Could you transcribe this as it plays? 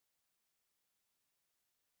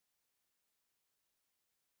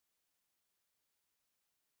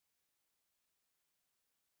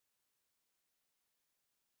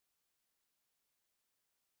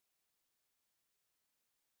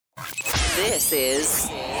This is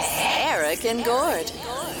Eric and Gord.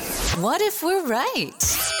 What if we're right?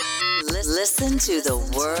 Listen to the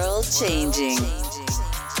world changing.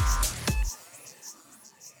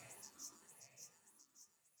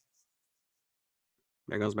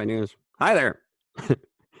 There goes my news. Hi there.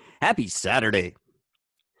 Happy Saturday.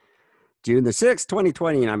 June the 6th,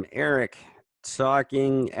 2020, and I'm Eric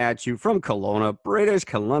talking at you from Kelowna, British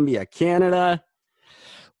Columbia, Canada,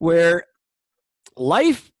 where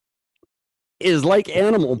life is like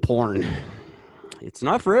animal porn. It's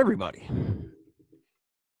not for everybody.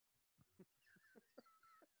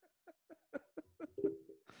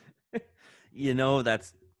 You know,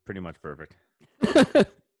 that's pretty much perfect. That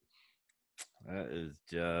is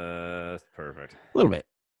just perfect. A little bit.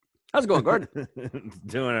 How's it going, Gordon?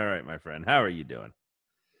 Doing all right, my friend. How are you doing?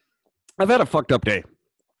 I've had a fucked up day.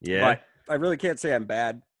 Yeah. But I really can't say I'm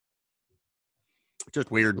bad.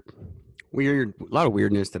 Just weird. A lot of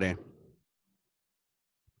weirdness today.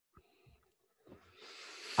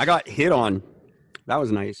 I got hit on. That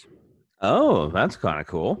was nice. Oh, that's kind of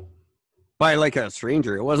cool. By like a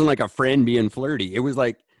stranger. It wasn't like a friend being flirty. It was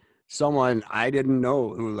like someone I didn't know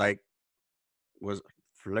who like was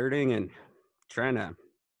flirting and trying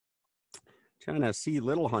to see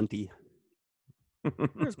little hunty.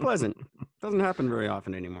 It was pleasant. Doesn't happen very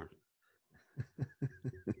often anymore.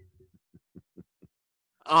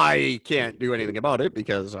 I can't do anything about it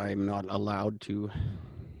because I'm not allowed to.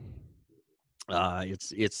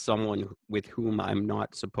 It's someone with whom I'm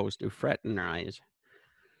not supposed to fraternize.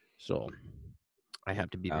 So I have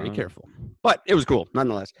to be very careful. But it was cool,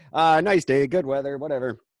 nonetheless. Nice day, good weather,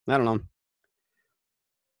 whatever. I don't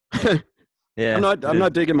know. Yeah. I'm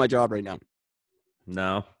not digging my job right now.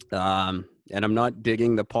 No. And I'm not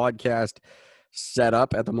digging the podcast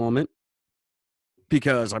setup at the moment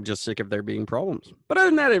because I'm just sick of there being problems. But other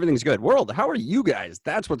than that, everything's good. World, how are you guys?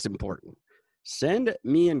 That's what's important. Send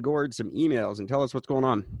me and Gord some emails and tell us what's going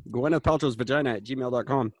on. Gwyneth Paltrow's vagina at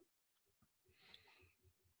gmail.com.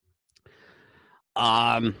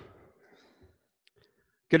 Going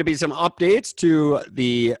to be some updates to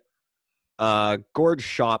the Gord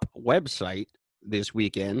Shop website this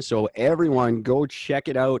weekend. So everyone go check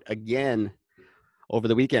it out again over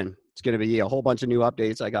the weekend. It's going to be a whole bunch of new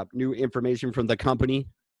updates. I got new information from the company.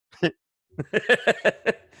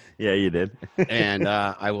 Yeah, you did. And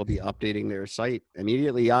I will be updating their site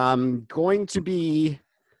immediately. I'm going to be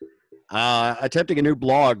attempting a new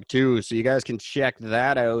blog too, so you guys can check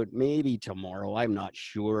that out maybe tomorrow. I'm not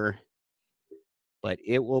sure. But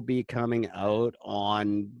it will be coming out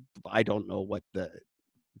on, I don't know what the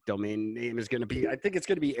domain name is going to be. I think it's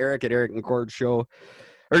going to be Eric at Eric and Gord Show.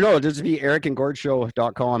 Or no, it'll just be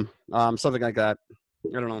ericandgordshow.com. Something like that.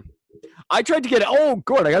 I don't know. I tried to get,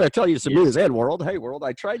 Gord, I got to tell you some news. And World, hey, World,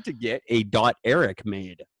 I tried to get a .eric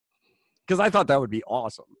made because I thought that would be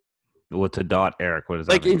awesome. What's a .eric? What is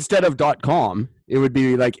that? Like mean? Instead of .com, it would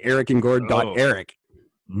be like Eric and Gord .eric.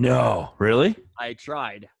 No, really? I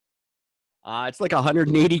tried. It's like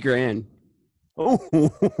 $180,000. Oh,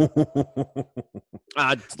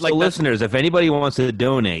 like listeners, if anybody wants to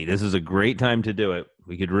donate, this is a great time to do it.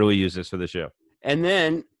 We could really use this for the show. And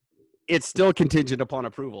then it's still contingent upon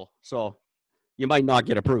approval, so you might not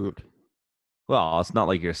get approved. Well, it's not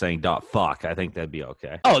like you're saying .fuck. I think that'd be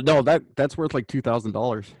okay. Oh no, that's worth like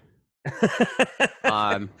 $2,000.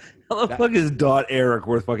 How the fuck is .eric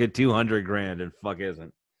worth fucking $200,000 and fuck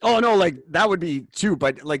isn't? Oh no, like that would be too,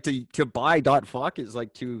 but like to buy .fuck is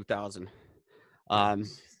like $2,000.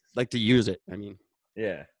 Like to use it. I mean,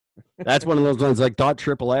 yeah, that's one of those ones. Like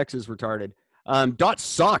 .XXX is retarded.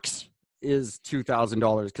 .sucks is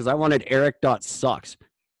 $2,000 because I wanted Eric .sucks.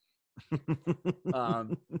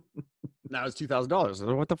 That was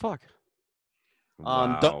 $2,000. What the fuck?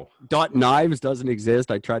 Wow. .knives doesn't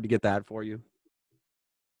exist. I tried to get that for you.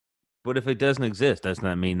 But if it doesn't exist, doesn't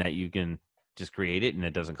that mean that you can just create it and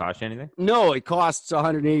it doesn't cost you anything? No, it costs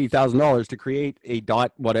 $180,000 to create a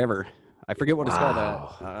whatever. I forget what it's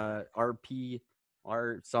called. RPR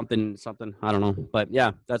something. I don't know. But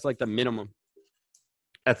yeah, that's like the minimum.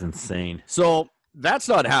 That's insane. So that's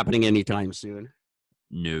not happening anytime soon.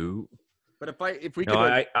 No. But if we no,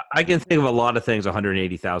 could, I can think of a lot of things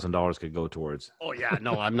 $180,000 could go towards. Oh yeah,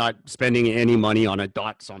 no, I'm not spending any money on a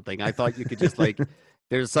something. I thought you could just like,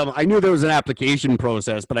 I knew there was an application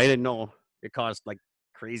process, but I didn't know it cost like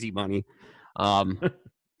crazy money.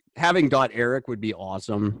 Having .eric would be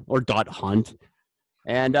awesome, or .hunt.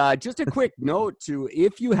 And just a quick note to,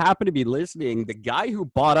 if you happen to be listening, the guy who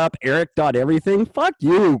bought up Eric.everything, fuck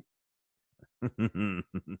you. Because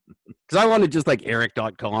I wanted just like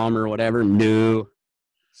Eric.com or whatever. No.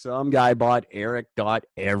 Some guy bought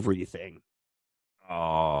Eric.everything.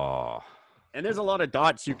 Oh. And there's a lot of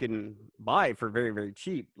dots you can buy for very, very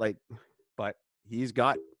cheap. But he's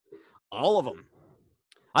got all of them.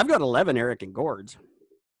 I've got 11 Eric and Gords.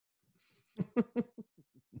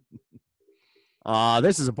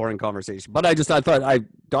 This is a boring conversation, but I thought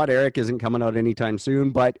Dot Eric isn't coming out anytime soon,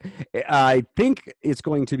 but I think it's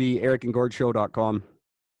going to be ericandgordshow.com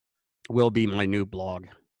will be my new blog.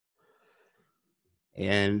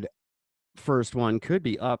 And first one could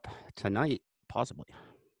be up tonight, possibly.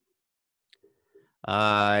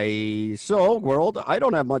 So world, I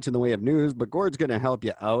don't have much in the way of news, but Gord's going to help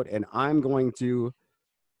you out, and I'm going to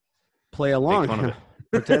play along,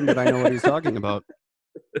 pretend that I know what he's talking about.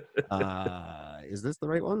 Is this the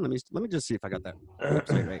right one? Let me just see if I got that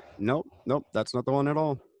website right. Nope, that's not the one at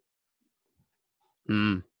all.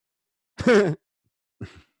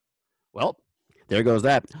 Well, there goes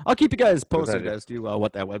that. I'll keep you guys posted as to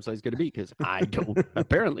what that website is going to be, because I don't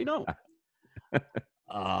apparently know.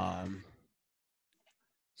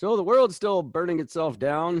 So the world's still burning itself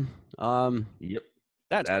down. Yep,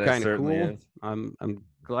 that's kind of cool. I'm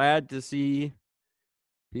glad to see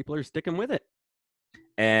people are sticking with it.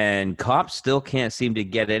 And cops still can't seem to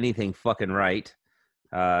get anything fucking right.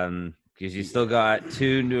 Because you still got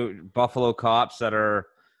 2 new Buffalo cops that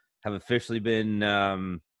have officially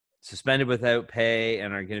been suspended without pay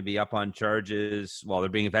and are going to be up on charges. Well, they're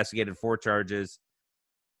being investigated for charges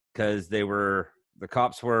because the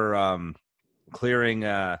cops were clearing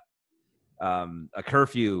a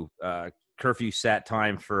curfew set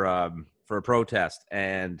time for a protest,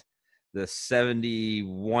 and the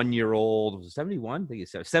 71-year-old, 71? I think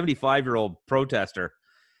it's 75-year-old protester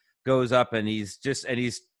goes up and he's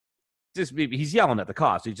yelling at the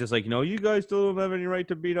cops. He's just like, you guys still don't have any right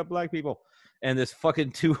to beat up black people. And this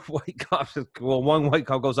fucking 2 white cops, one white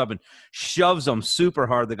cop goes up and shoves him super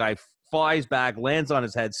hard. The guy flies back, lands on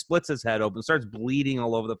his head, splits his head open, starts bleeding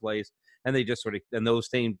all over the place. And they just the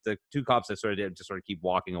 2 cops that just keep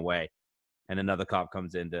walking away. And another cop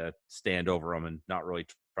comes in to stand over them and not really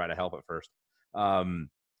try to help at first.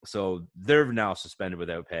 So they're now suspended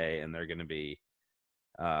without pay, and they're going to be,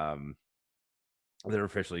 they're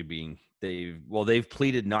officially being, they've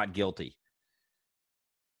pleaded not guilty.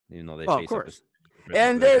 Even though they face, of course.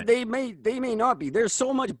 And they may not be. There's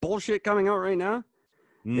so much bullshit coming out right now.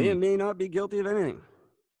 They may not be guilty of anything.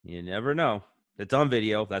 You never know. It's on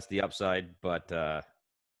video. That's the upside, but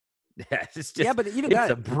it's but even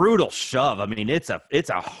it's a brutal shove. I mean, it's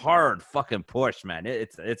a hard fucking push, man.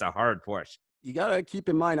 It's a hard push. You gotta keep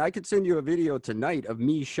in mind, I could send you a video tonight of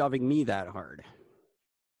me shoving me that hard.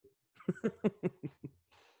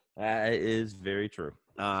 That is very true.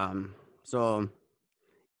 So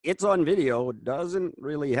it's on video. Doesn't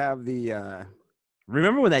really have the.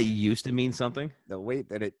 Remember when that used to mean something? The weight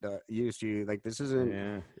that it used to. Like, this isn't.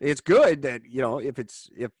 Yeah. It's good that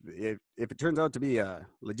if it turns out to be a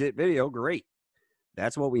legit video, great.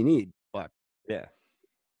 That's what we need. But yeah,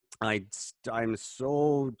 I'm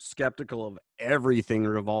so skeptical of everything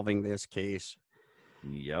revolving this case.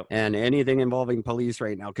 Yep. And anything involving police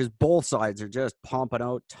right now, because both sides are just pumping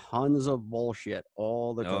out tons of bullshit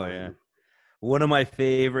all the time. Oh yeah. One of my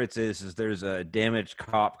favorites is there's a damaged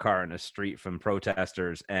cop car in the street from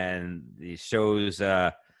protesters, and he shows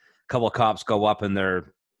a couple of cops go up and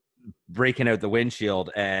they're breaking out the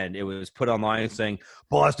windshield, and it was put online saying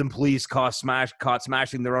Boston police caught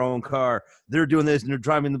smashing their own car. They're doing this and they're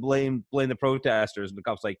driving to blame the protesters. And the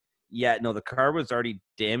cop's like, yeah, no, the car was already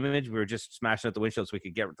damaged. We were just smashing out the windshield so we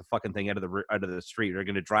could get the fucking thing out of the street. We're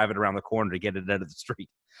going to drive it around the corner to get it out of the street.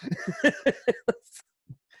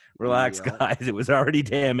 Relax, guys. It was already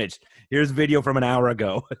damaged. Here's video from an hour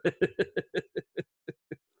ago.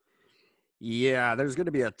 Yeah, there's going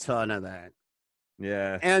to be a ton of that.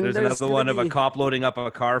 Yeah. And there's another one of a cop loading up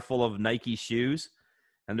a car full of Nike shoes.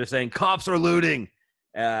 And they're saying, cops are looting.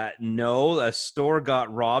 No, a store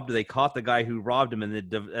got robbed. They caught the guy who robbed him, and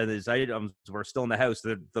his items were still in the house.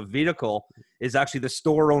 The vehicle is actually the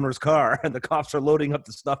store owner's car, and the cops are loading up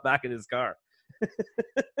the stuff back in his car.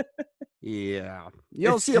 Yeah,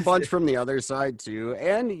 you'll see a bunch from the other side too,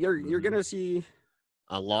 and you're gonna see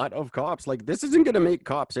a lot of cops. Like, this isn't gonna make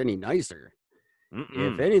cops any nicer.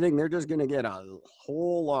 If anything, they're just gonna get a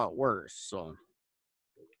whole lot worse. So,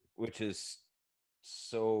 which is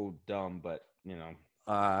so dumb, but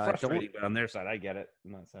frustrating. But on their side, I get it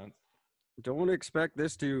in that sense. Don't expect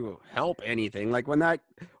this to help anything. Like when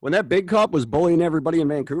that big cop was bullying everybody in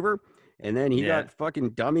Vancouver, and then he got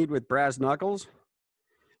fucking dummied with brass knuckles.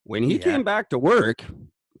 When he came back to work,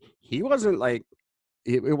 he wasn't like,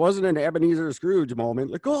 it wasn't an Ebenezer Scrooge moment.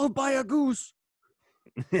 Like, oh, buy a goose.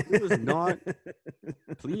 He was not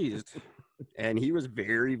pleased. And he was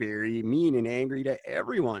very, very mean and angry to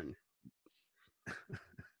everyone.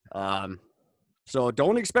 So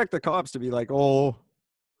don't expect the cops to be like, oh,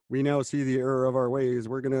 we now see the error of our ways.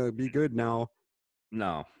 We're going to be good now.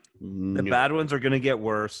 No. The No. bad ones are going to get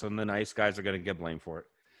worse, and the nice guys are going to get blamed for it.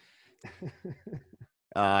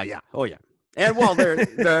 Yeah. Oh, yeah. And well,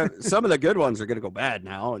 some of the good ones are going to go bad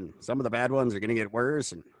now, and some of the bad ones are going to get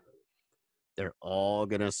worse, and they're all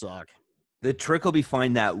going to suck. The trick will be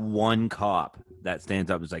find that one cop that stands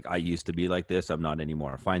up and is like, I used to be like this. I'm not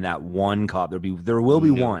anymore. Find that one cop. There will be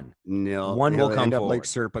one. No. One will He'll come end up forward. like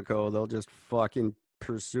Serpico. They'll just fucking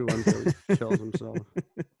pursue him until he kills himself.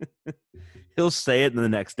 He'll say it, and the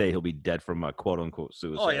next day he'll be dead from a quote-unquote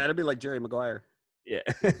suicide. Oh, yeah. It'll be like Jerry Maguire. Yeah.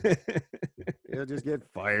 He'll just get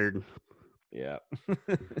fired. Yeah.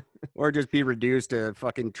 Or just be reduced to a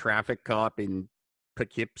fucking traffic cop in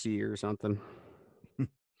Poughkeepsie or something.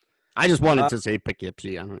 I just wanted to say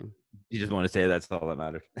Poughkeepsie. I don't know. You just want to say that's all that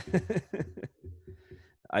matters.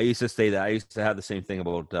 I used to say that. I used to have the same thing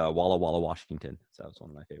about Walla Walla, Washington. So that was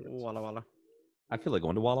one of my favorites. Walla Walla. I feel like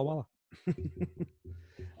going to Walla Walla.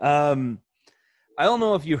 I don't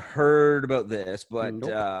know if you heard about this, but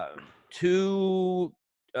Nope. two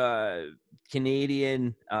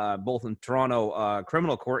Canadian, both in Toronto,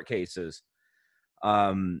 criminal court cases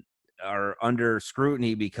are under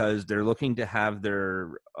scrutiny because they're looking to have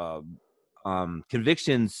their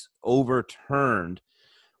convictions overturned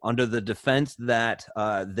under the defense that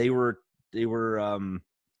they were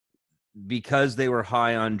because they were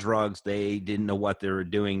high on drugs, they didn't know what they were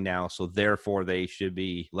doing now, so therefore they should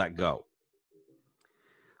be let go.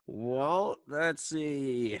 Well, let's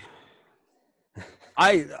see.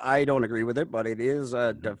 I don't agree with it, but it is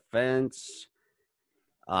a defense.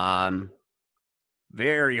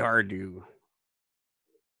 Very hard to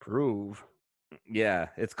prove. Yeah,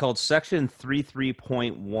 it's called Section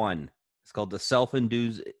 33.1. It's called the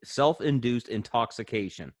self-induced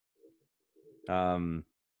intoxication.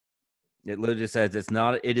 It literally says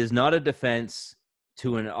it is not a defense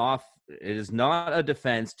to an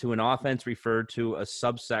offense referred to as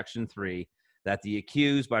subsection 3 that the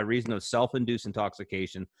accused, by reason of self-induced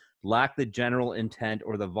intoxication, lack the general intent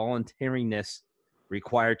or the voluntariness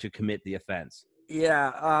required to commit the offense.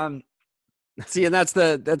 Yeah. See, and that's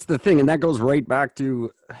the thing, and that goes right back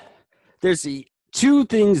to there's the two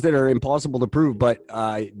things that are impossible to prove, but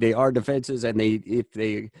they are defenses, and if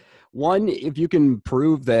you can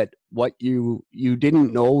prove that what you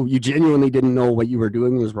didn't know, you genuinely didn't know what you were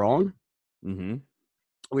doing was wrong,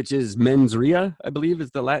 which is mens rea, I believe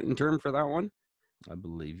is the Latin term for that one. I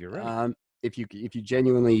believe you're right. If you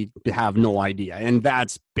genuinely have no idea, and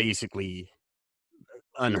that's basically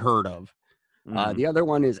unheard of. The other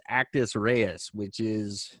one is actus reus, which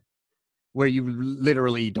is where you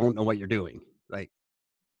literally don't know what you're doing. Like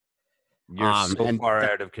you're so far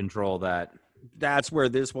out of control that's where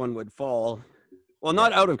this one would fall. Well,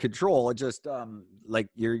 not out of control. It just like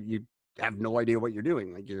you have no idea what you're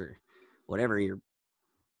doing. Like you're whatever you're.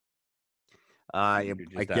 I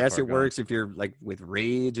guess it works if you're like with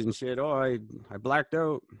rage and shit. Oh, I blacked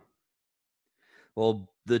out. Well,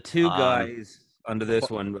 the two guys under this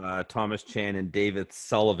one, Thomas Chan and David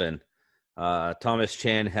Sullivan. Thomas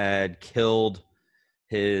Chan had killed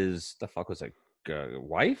his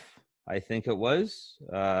wife, I think it was.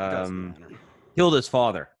 Killed his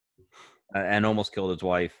father and almost killed his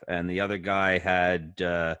wife. And the other guy had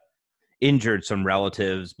injured some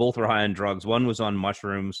relatives. Both were high on drugs. One was on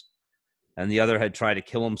mushrooms, and the other had tried to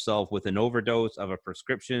kill himself with an overdose of a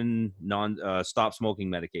prescription stop smoking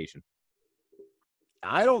medication.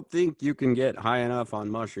 I don't think you can get high enough on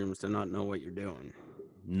mushrooms to not know what you're doing.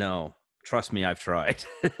 No, trust me, I've tried.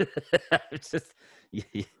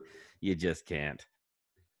 You just can't.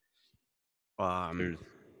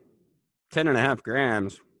 10.5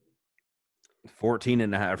 grams.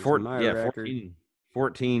 14.5.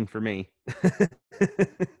 14 for me.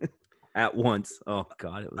 At once. Oh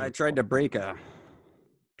God! I tried to break a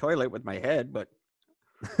toilet with my head, but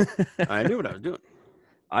I knew what I was doing.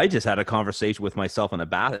 I just had a conversation with myself in a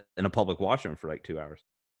public washroom for like 2 hours.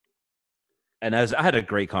 And I had a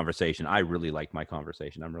great conversation. I really liked my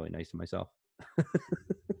conversation. I'm really nice to myself.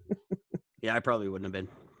 Yeah, I probably wouldn't have been.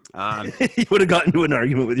 You would have gotten into an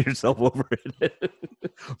argument with yourself over it.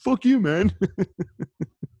 Fuck you, man.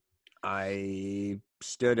 I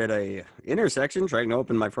stood at a intersection trying to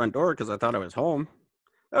open my front door because I thought I was home.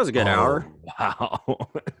 That was a good hour. Wow.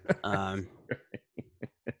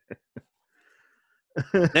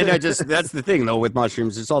 And that's the thing though with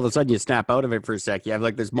mushrooms, it's all of a sudden you snap out of it for a sec. You have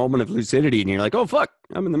like this moment of lucidity and you're like, oh fuck,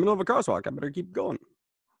 I'm in the middle of a crosswalk, I better keep going.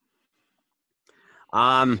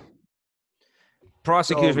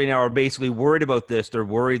 Prosecutors right now are basically worried about this. They're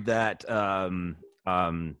worried that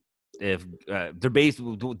if they're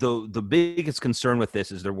basically the biggest concern with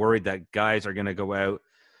this is they're worried that guys are going to go out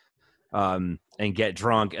and get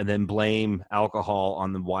drunk and then blame alcohol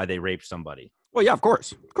on them why they raped somebody. Well, yeah, of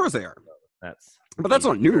course they are. But that's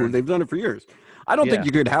not new. They've done it for years. I don't think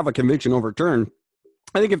you could have a conviction overturned.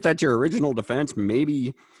 I think if that's your original defense,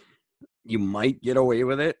 maybe you might get away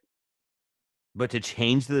with it. But to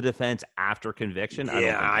change the defense after conviction,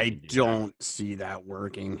 I don't see that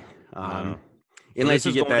working. No. Unless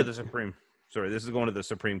you get that. This is going to the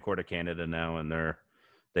Supreme Court of Canada now, and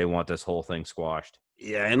they want this whole thing squashed.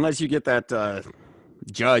 Yeah, unless you get that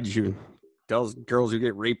judge who tells girls who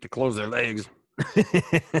get raped to close their legs.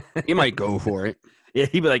 He might go for it. Yeah,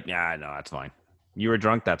 he'd be like, nah, no, that's fine. You were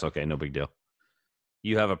drunk? That's okay. No big deal.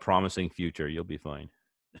 You have a promising future. You'll be fine.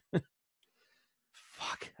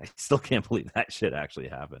 Fuck. I still can't believe that shit actually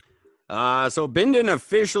happened. So Bindon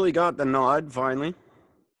officially got the nod, finally.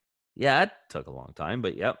 Yeah, it took a long time,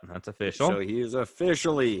 but yep, that's official. So he is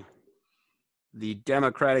officially the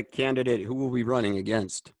Democratic candidate who will be running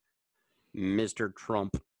against Mr.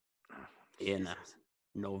 Trump in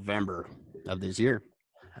November of this year.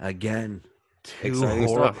 Again, two Exciting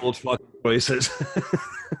horrible fucking choices.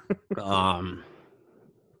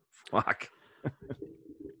 Fuck.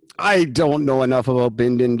 I don't know enough about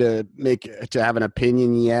Bindon to have an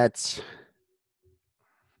opinion yet,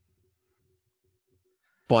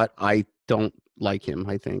 but I don't like him.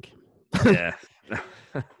 I think. Yeah.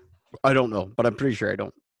 I don't know, but I'm pretty sure I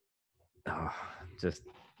don't. Oh, just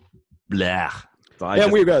blah.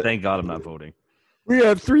 So thank God I'm not voting. We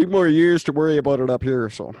have 3 more years to worry about it up here.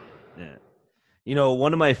 So, yeah. You know,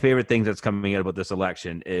 one of my favorite things that's coming out about this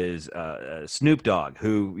election is Snoop Dogg,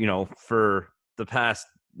 who, you know, for the past,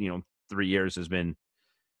 3 years has been,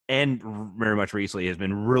 and very much recently has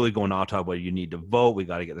been really going on talking about you need to vote. We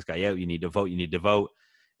got to get this guy out. You need to vote. You need to vote.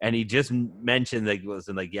 And he just mentioned that it was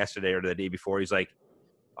in like yesterday or the day before. He's like,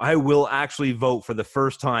 I will actually vote for the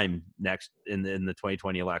first time next in the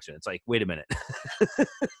 2020 election. It's like, wait a minute.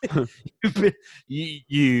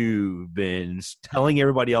 You've been telling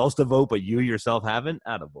everybody else to vote, but you yourself haven't?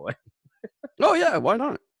 Attaboy. Oh, yeah. Why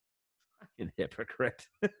not? Fucking hypocrite.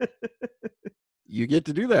 You get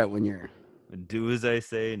to do that when you're... Do as I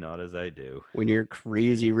say, not as I do. When you're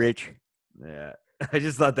crazy rich. Yeah. I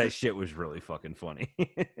just thought that shit was really fucking funny.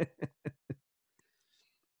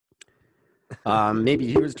 Maybe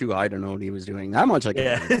he was too high to know what he was doing. That much I can.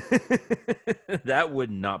 Yeah. That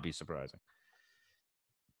would not be surprising.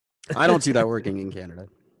 I don't see that working in Canada.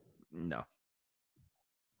 No,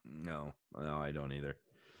 I don't either.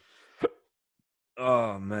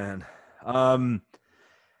 Oh man.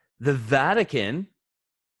 The Vatican,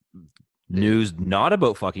 news not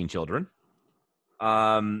about fucking children.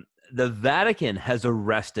 The Vatican has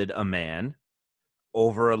arrested a man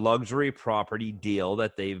over a luxury property deal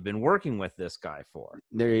that they've been working with this guy for.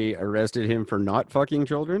 They arrested him for not fucking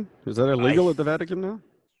children? Is that illegal at the Vatican now?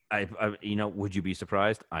 Would you be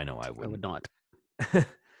surprised? I know I would. I would not.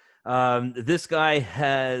 This guy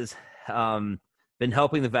has been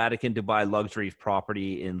helping the Vatican to buy luxury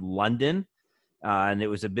property in London. And it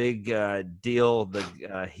was a big deal.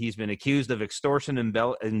 He's been accused of extortion,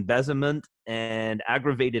 embezzlement, and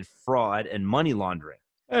aggravated fraud and money laundering.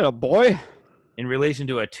 Hey, boy. In relation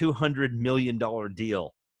to a $200 million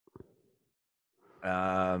deal.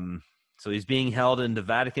 So he's being held in the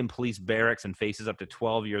Vatican police barracks and faces up to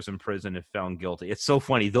 12 years in prison if found guilty. It's so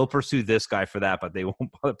funny. They'll pursue this guy for that, but they won't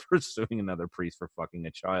bother pursuing another priest for fucking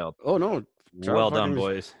a child. Oh, no. Well done,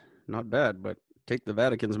 boys. Not bad, but take the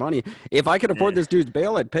Vatican's money. If I could afford this dude's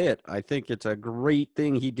bail, I'd pay it. I think it's a great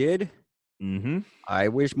thing he did. Mm-hmm. I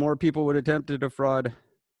wish more people would attempt to defraud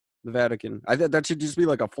the Vatican. I think that should just be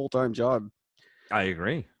like a full-time job. I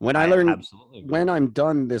agree. When I'm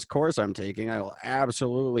done this course I'm taking, I will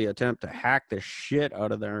absolutely attempt to hack the shit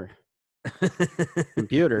out of their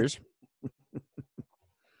computers.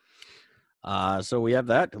 So we have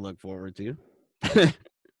that to look forward to.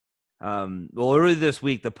 Well, earlier this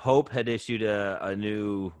week, the Pope had issued a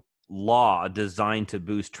new law designed to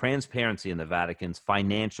boost transparency in the Vatican's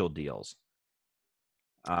financial deals.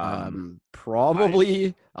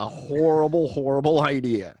 Probably a horrible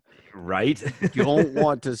idea. Right? You don't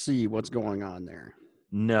want to see what's going on there.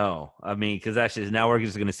 No. I mean, because that's just, now we're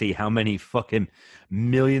just going to see how many fucking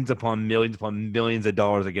millions upon millions of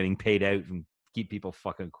dollars are getting paid out and keep people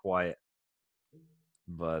fucking quiet.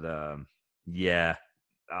 But, yeah.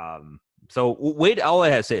 So wait, all I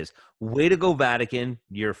have to say is, way to go, Vatican.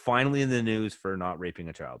 You're finally in the news for not raping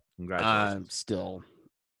a child. Congratulations. Still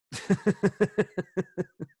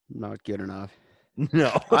not good enough.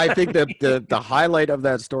 No. I think that the highlight of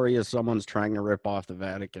that story is someone's trying to rip off the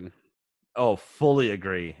Vatican. Oh, fully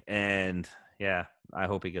agree. And yeah, I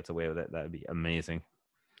hope he gets away with it. That would be amazing.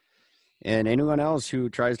 And anyone else who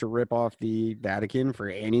tries to rip off the Vatican for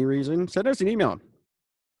any reason, send us an email.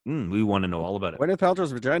 We want to know all about it.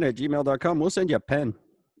 gwynethpaltrowsvagina@gmail.com. We'll send you a pen.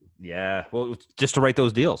 Yeah. Well, just to write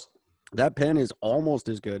those deals. That pen is almost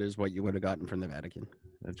as good as what you would have gotten from the Vatican.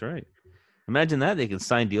 That's right. Imagine that. They can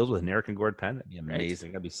sign deals with an Eric and Gord pen. That'd be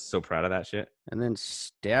amazing. I'd be so proud of that shit. And then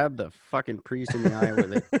stab the fucking priest in the eye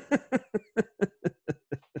with it.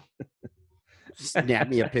 Snap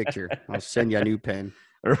me a picture. I'll send you a new pen.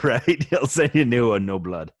 Right. He'll send you a new one, no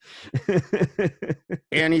blood.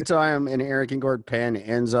 Anytime an Eric and Gord pen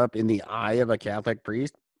ends up in the eye of a Catholic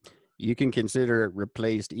priest, you can consider it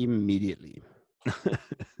replaced immediately.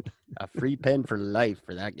 A free pen for life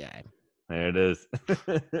for that guy. There it is.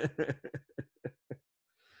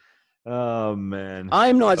 Oh man.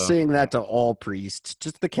 I'm not saying that to all priests,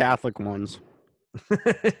 just the Catholic ones.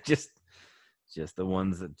 just the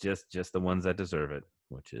ones that just the ones that deserve it,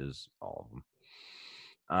 which is all of them.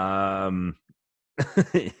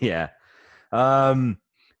 Yeah.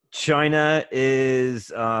 China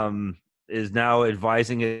is now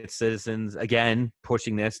advising its citizens, again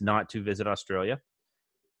pushing this, not to visit Australia,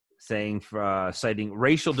 saying citing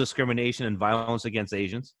racial discrimination and violence against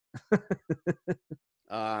Asians.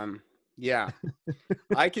 Yeah.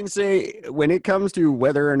 I can say when it comes to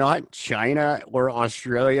whether or not China or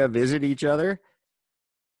Australia visit each other,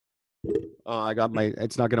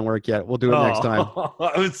 it's not going to work yet. We'll do it next time.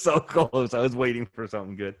 I was so close. I was waiting for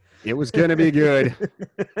something good. It was going to be good.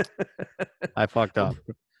 I fucked up.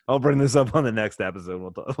 I'll bring this up on the next episode.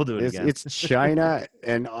 We'll do it again. It's China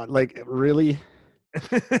and really?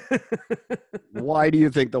 Why do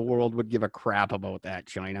you think the world would give a crap about that,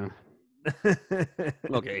 China?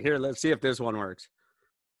 Okay, here, let's see if this one works.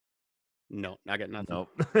 No, I got nothing. Nope.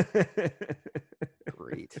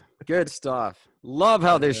 Great. Good stuff. Love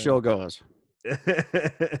how this show goes.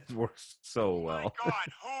 It works so well. My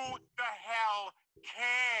God, who the hell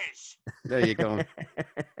cares? There you go.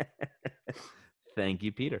 Thank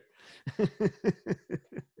you, Peter.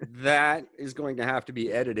 That is going to have to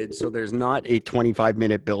be edited so there's not a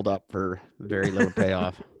 25-minute build-up for very little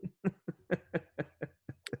payoff.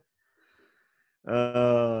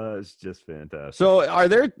 It's just fantastic. So are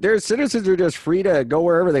their citizens are just free to go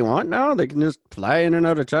wherever they want now? They can just fly in and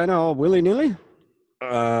out of China all willy-nilly?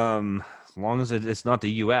 As long as it's not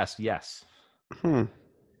the U.S., yes.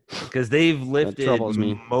 Because they've lifted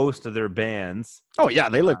most of their bans. Oh, yeah,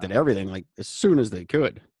 they lifted everything like as soon as they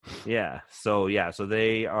could. Yeah, so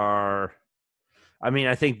they are. I mean,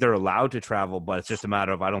 I think they're allowed to travel, but it's just a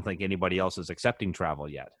matter of I don't think anybody else is accepting travel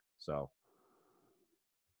yet. So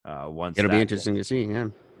once it'll be interesting to see.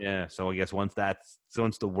 Yeah. So I guess once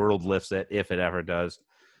the world lifts it, if it ever does,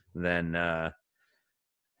 then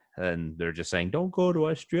they're just saying, don't go to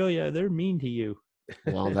Australia. They're mean to you.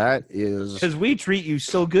 Well, that is because we treat you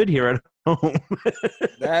so good here at home.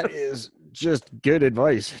 That is just good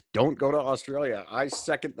advice. Don't go to Australia. I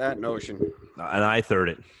second that notion. And I third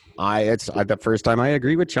it. It's the first time I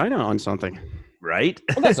agree with China on something. Right?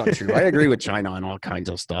 Well, that's not true. I agree with China on all kinds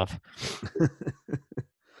of stuff.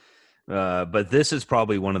 But this is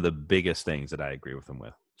probably one of the biggest things that I agree with them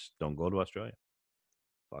with. Just don't go to Australia.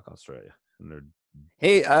 Fuck Australia.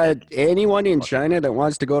 Hey, anyone in China that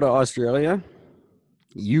wants to go to Australia,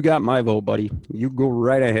 you got my vote, buddy. You go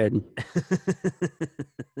right ahead.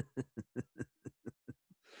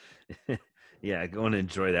 Yeah, go and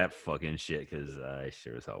enjoy that fucking shit because I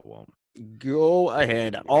sure as hell won't. Go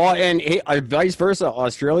ahead. Oh, and hey, vice versa.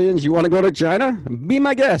 Australians, you want to go to China? Be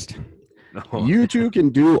my guest. No. You two can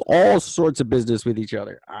do all sorts of business with each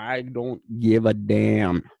other. I don't give a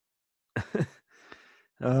damn.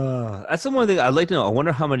 That's the one thing I'd like to know. I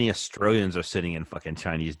wonder how many Australians are sitting in fucking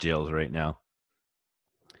Chinese jails right now.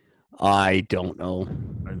 I don't know.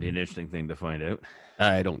 That'd be an interesting thing to find out.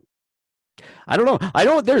 I don't know. I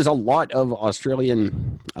know there's a lot of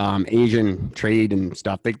Australian Asian trade and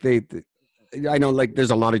stuff. I know like there's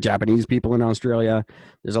a lot of Japanese people in Australia.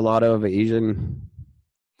 There's a lot of Asian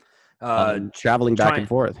traveling back and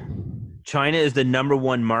forth. China is the number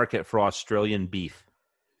one market for Australian beef.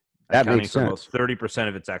 That makes sense. 30%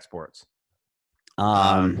 of its exports.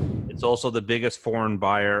 It's also the biggest foreign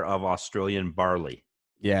buyer of Australian barley.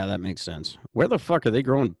 Yeah, that makes sense. Where the fuck are they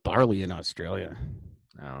growing barley in Australia?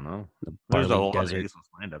 I don't know. There's a whole lot of useless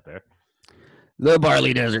land up there. The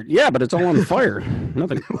barley desert. Yeah, but it's all on fire.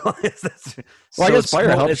 Nothing. I guess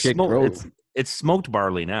fire helps shit grow. It's smoked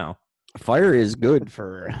barley now. Fire is good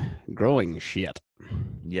for growing shit.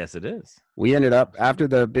 Yes, it is. We ended up, after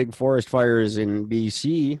the big forest fires in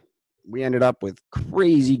BC, we ended up with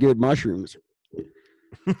crazy good mushrooms.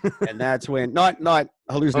 And that's when not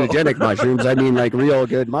hallucinogenic mushrooms. I mean like real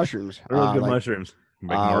good mushrooms. Real good like, mushrooms.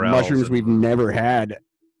 Like morels mushrooms and- we've never had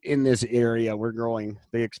in this area we're growing.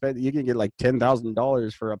 They expect you can get like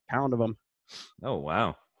 $10,000 for a pound of them. Oh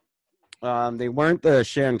wow. They weren't the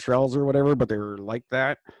chanterelles or whatever, but they were like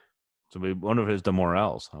that. So we wonder if it's the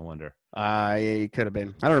morels. I wonder. It could have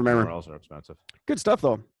been. I don't remember. Morels are expensive. Good stuff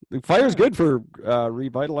though. The fire's good for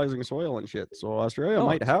revitalizing soil and shit. So Australia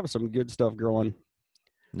might have some good stuff growing.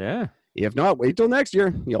 Yeah. If not, wait till next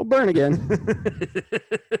year. You'll burn again.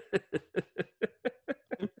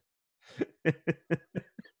 It's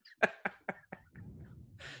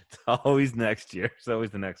always next year. It's always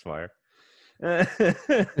the next fire.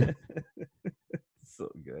 So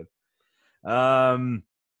good.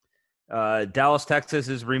 Dallas, Texas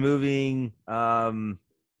is removing one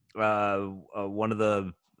of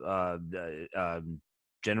the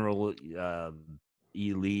General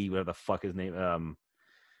E. Lee, whatever the fuck his name.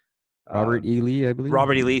 Robert E. Lee, I believe.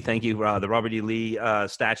 Robert E. Lee, thank you. The Robert E. Lee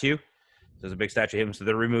statue. There's a big statue of him, so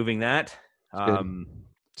they're removing that.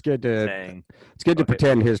 It's good to Saying,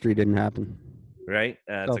 pretend history didn't happen. right?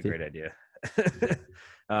 That's Healthy. a great idea.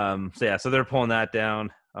 So they're pulling that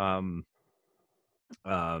down.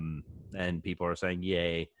 And people are saying,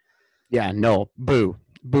 "Yay!" Yeah, no, boo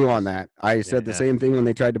on that. I said the same thing when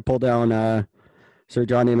they tried to pull down Sir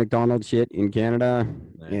John A. Macdonald shit in Canada.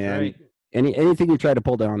 That's and right. anything you try to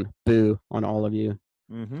pull down, boo on all of you.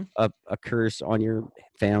 Mm-hmm. A curse on your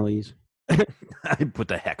families. I put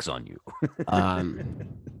the hex on you.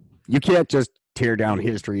 You can't just tear down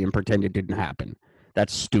history and pretend it didn't happen.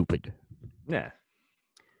 That's stupid. Yeah.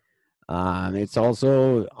 It's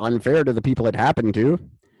also unfair to the people it happened to,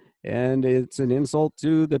 and it's an insult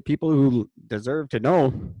to the people who deserve to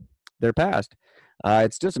know their past.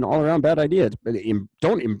 It's just an all-around bad idea.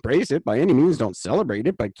 Don't embrace it by any means. Don't celebrate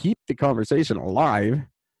it, but keep the conversation alive,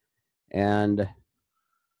 and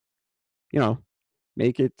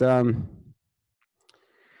make it.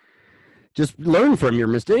 Just learn from your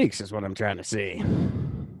mistakes is what I'm trying to say.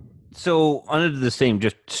 So under the same,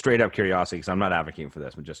 just straight up curiosity, because I'm not advocating for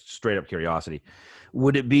this, but just straight up curiosity,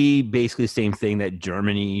 would it be basically the same thing that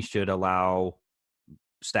Germany should allow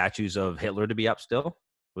statues of Hitler to be up still?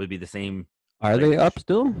 Would it be the same? Are they up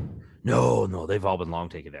still? No, they've all been long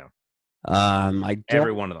taken down.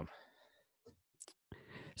 Every one of them.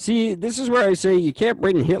 See, this is where I say you can't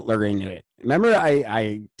bring Hitler into it. Remember,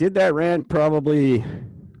 I did that rant probably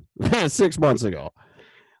 6 months ago.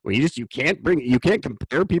 You can't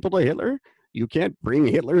compare people to Hitler. You can't bring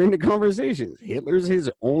Hitler into conversations. Hitler's his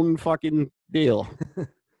own fucking deal.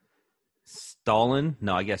 Stalin?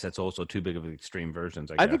 No, I guess that's also too big of extreme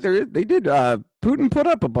versions. I think they did. Putin put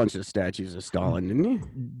up a bunch of statues of Stalin, didn't he?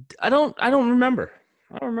 I don't remember.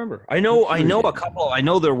 I know a couple. I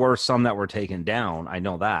know there were some that were taken down. I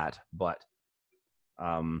know that, but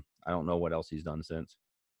I don't know what else he's done since.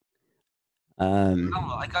 I don't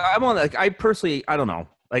know. I personally, I don't know.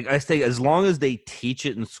 Like I say, as long as they teach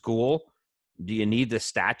it in school, do you need the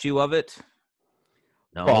statue of it?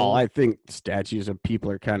 No. Well, I think statues of people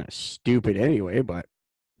are kind of stupid anyway, but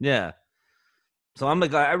yeah. So I'm the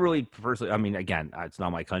guy. I really personally, I mean, again, it's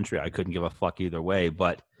not my country. I couldn't give a fuck either way,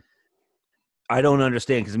 but I don't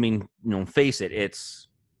understand because I mean, face it,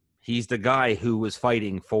 he's the guy who was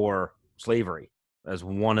fighting for slavery as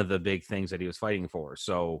one of the big things that he was fighting for.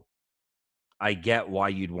 So I get why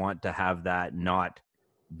you'd want to have that not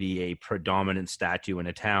be a predominant statue in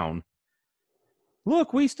a town.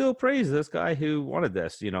 Look, we still praise this guy who wanted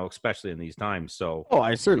this, especially in these times. So,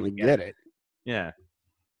 I certainly get it. Yeah.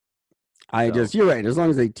 You're right. As long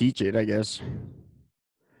as they teach it, I guess.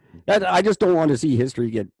 I just don't want to see history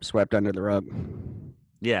get swept under the rug.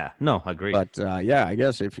 Yeah. No, I agree. But I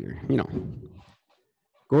guess if you're,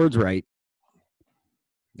 Gord's right.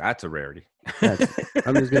 That's a rarity.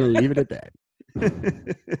 I'm just going to leave it at that.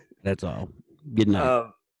 That's all. Good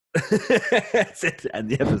night. That's it. End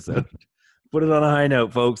the episode. Put it on a high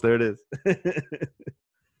note, folks. There it is.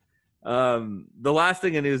 The last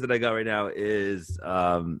thing of news that I got right now is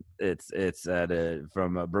it's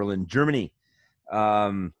from Berlin, Germany.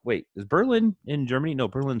 Wait, is Berlin in Germany? No,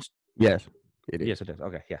 Berlin's. Yes, it is. Yes, it is.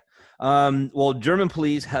 Okay, yeah. Well, German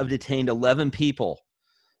police have detained 11 people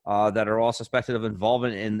that are all suspected of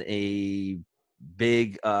involvement in a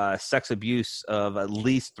big sex abuse of at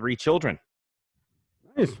least 3 children.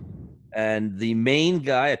 Nice. And the main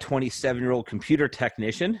guy, a 27-year-old computer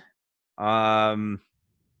technician,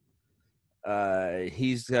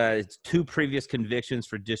 he's got 2 previous convictions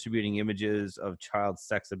for distributing images of child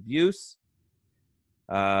sex abuse.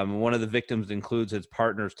 One of the victims includes his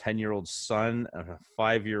partner's 10-year-old son, a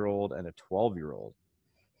 5-year-old, and a 12-year-old.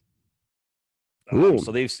 Ooh.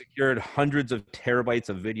 So they've secured hundreds of terabytes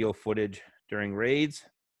of video footage during raids.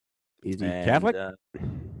 Is he And, Catholic?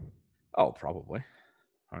 Oh, probably.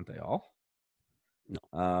 Aren't they all?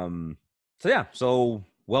 No. So yeah. So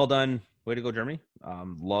well done. Way to go, Germany.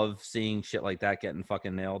 Love seeing shit like that getting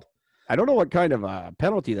fucking nailed. I don't know what kind of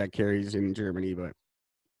penalty that carries in Germany, but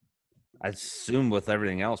I assume with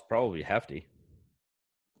everything else, probably hefty.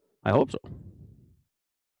 I hope so.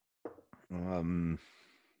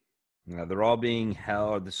 They're all being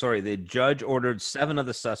held. Sorry, the judge ordered 7 of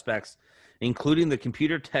the suspects, including the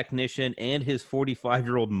computer technician and his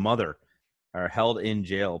 45-year-old mother, are held in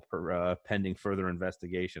jail pending further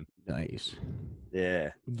investigation. Nice. Yeah.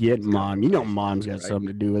 Get mom. You know mom's got something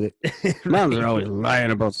to do with it. Moms are always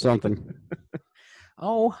lying about something.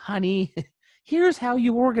 Oh, honey, here's how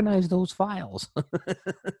you organize those files.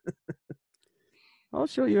 I'll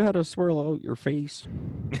show you how to swirl out your face.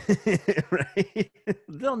 Right?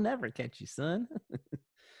 They'll never catch you, son.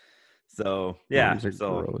 So yeah, Moms are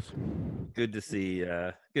so gross. good to see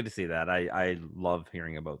that. I love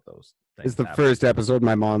hearing about those things. It's the happening. first episode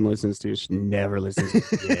my mom listens to. She never listens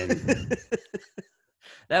again.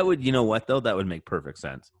 That would, you know what though? That would make perfect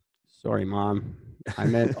sense. Sorry, Mom. I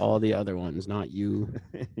meant all the other ones, not you.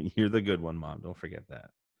 You're the good one, Mom. Don't forget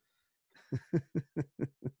that.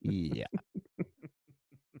 Yeah.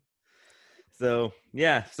 So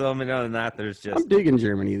yeah. So I mean, other than that, there's just I'm digging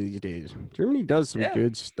Germany these days. Germany does some Yeah.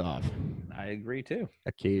 good stuff I agree too.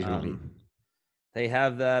 occasionally. They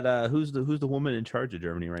have that. Who's the woman in charge of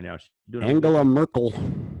Germany right now? She's doing a good Angela job. Merkel.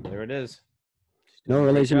 There it is. She's No doing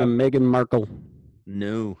a great relation to job. Meghan Markle.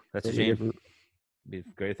 No, that's a Totally shame. different. It'd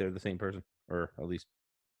be great if they're the same person, or at least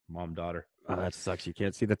mom daughter. Oh, that sucks. You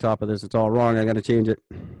can't see the top of this. It's all wrong. I got to change it.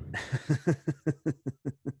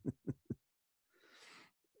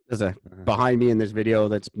 There's a behind me in this video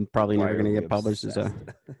that's probably Why never are going to we get published is a obsessed?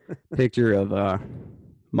 picture of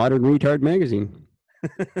Modern Retard magazine.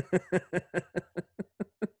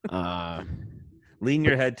 Lean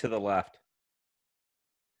your head to the left.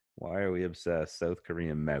 Why are we obsessed? South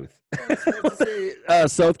Korean mouth.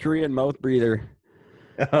 South Korean mouth breather.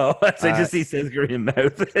 Oh, I just see South Korean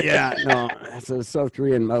mouth. Yeah, no, it's a South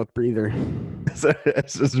Korean mouth breather.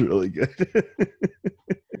 That's just really good.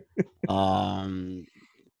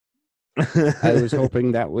 I was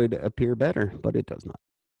hoping that would appear better, but it does not.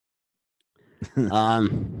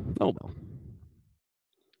 Oh well.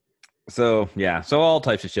 So yeah, so all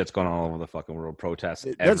types of shit's going on all over the fucking world. Protests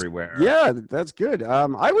everywhere. Yeah, that's good.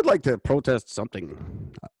 I would like to protest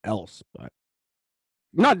something else, but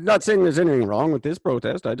not saying there's anything wrong with this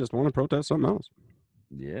protest. I just want to protest something else.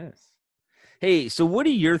 Yes. Hey, so what are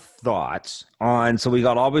your thoughts on? So we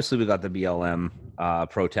got the BLM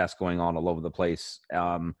protests going on all over the place.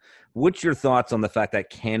 What's your thoughts on the fact that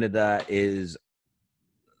Canada is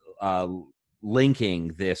linking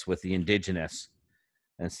this with the Indigenous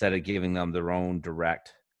instead of giving them their own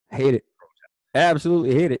direct? Hate it.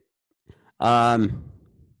 Absolutely hate it.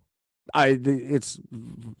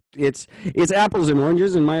 It's apples and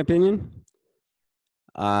oranges in my opinion.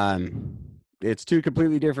 It's two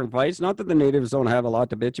completely different fights. Not that the natives don't have a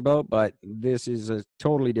lot to bitch about, but this is a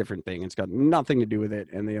totally different thing. It's got nothing to do with it,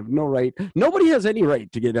 and they have no right. Nobody has any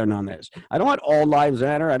right to get in on this. I don't want all lives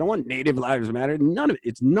matter. I don't want native lives matter. None of it.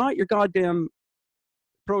 It's not your goddamn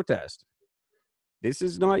protest. This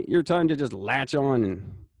is not your time to just latch on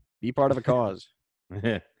and be part of a cause.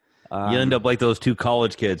 You end up like those two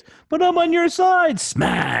college kids, but I'm on your side.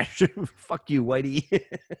 Smash. Fuck you, Whitey.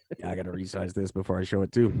 I got to resize this before I show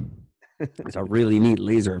it too. It's a really neat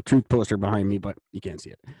laser of truth poster behind me, but you can't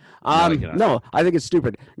see it. No, I think it's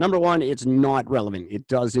stupid. Number one, it's not relevant. It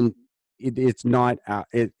doesn't. It's not.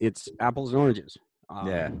 It's apples and oranges.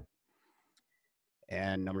 Yeah.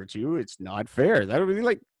 And number two, it's not fair. That would be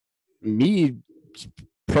like me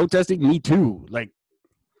protesting Me Too, like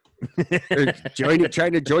or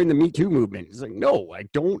trying to join the Me Too movement. It's like, no, I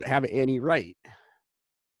don't have any right.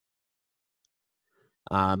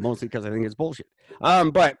 Mostly because I think it's bullshit.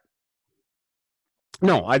 But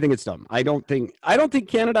no, I think it's dumb. I don't think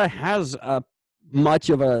Canada has much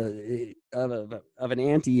of an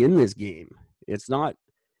ante in this game. It's not.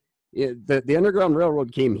 The Underground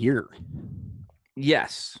Railroad came here.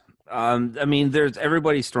 Yes. I mean, there's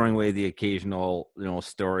everybody's throwing away the occasional,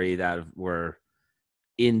 story that where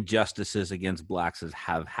injustices against blacks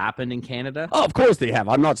have happened in Canada. Oh, of course they have.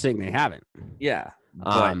 I'm not saying they haven't. Yeah,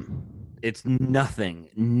 but it's nothing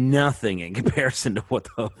in comparison to what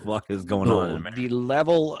the fuck is going on in America. The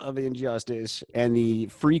level of injustice and the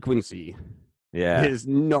frequency is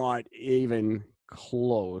not even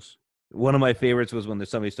close. One of my favorites was when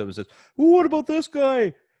there's somebody stood up and says, well, what about this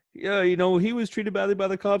guy? Yeah, he was treated badly by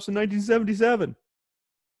the cops in 1977.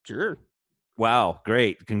 Sure. Wow,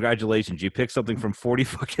 great. Congratulations. You picked something from 40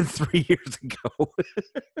 fucking 3 years ago.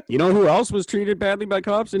 You know who else was treated badly by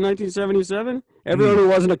cops in 1977? Everyone who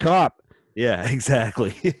wasn't a cop. Yeah,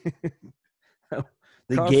 exactly.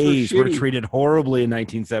 The Cops gays were shitty. treated horribly in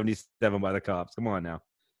 1977 by the cops. Come on now.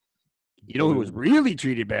 You know who was really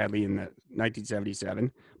treated badly in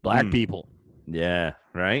 1977? Black people. Yeah,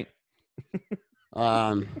 right?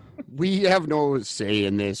 We have no say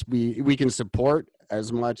in this. We can support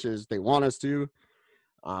as much as they want us to.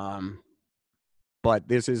 But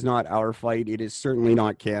this is not our fight. It is certainly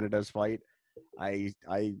not Canada's fight. I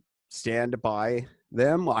stand by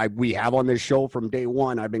them. We have on this show from day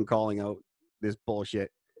one. I've been calling out this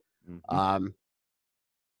bullshit.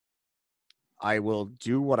 I will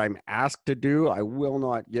do what I'm asked to do. I will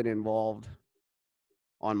not get involved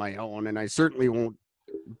on my own, and I certainly won't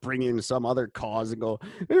bring in some other cause and go,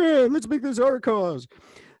 let's make this our cause.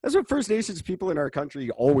 That's what First Nations people in our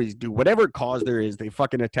country always do. Whatever cause there is, they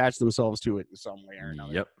fucking attach themselves to it in some way or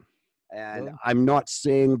another. Yep. And I'm not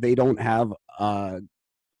saying they don't have a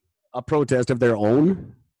protest of their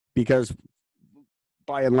own, because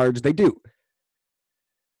by and large they do.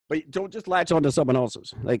 But don't just latch onto someone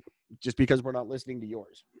else's, like just because we're not listening to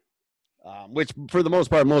yours, which for the most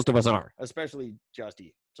part, most of us are, especially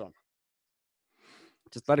Justy. So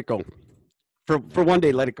just let it go. For one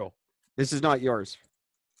day, let it go. This is not yours.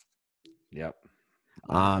 Yep.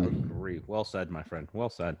 Agree. Well said, my friend. Well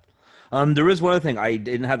said. There is one other thing. I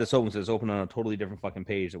didn't have this open, so it's open on a totally different fucking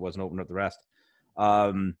page. It wasn't open with the rest.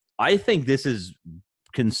 I think this is,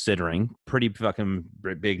 considering, pretty fucking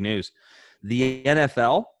big news. The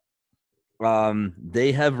NFL,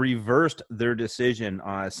 they have reversed their decision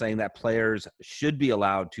on saying that players should be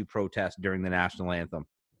allowed to protest during the national anthem.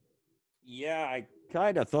 Yeah, I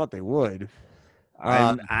kind of thought they would.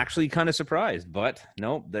 I'm actually kind of surprised, but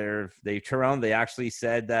no, they turned around. They actually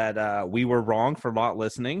said that we were wrong for not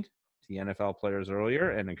listening to the NFL players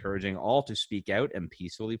earlier and encouraging all to speak out and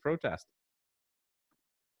peacefully protest.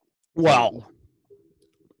 Well,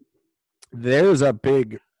 there's a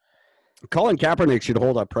big... Colin Kaepernick should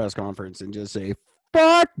hold a press conference and just say,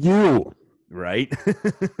 fuck you. Right?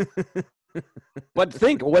 But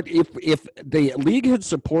think, what if the league had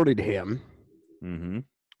supported him,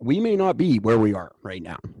 we may not be where we are right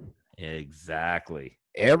now. Exactly.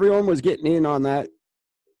 Everyone was getting in on that.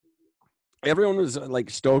 Everyone was like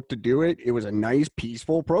stoked to do it. It was a nice,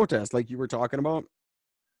 peaceful protest, like you were talking about.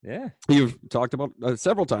 Yeah. You've talked about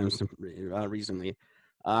several times recently.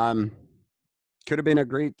 Could have been a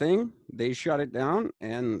great thing. They shut it down,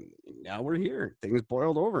 and now we're here. Things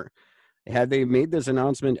boiled over. Had they made this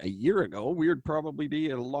announcement a year ago, we would probably be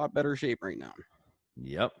in a lot better shape right now.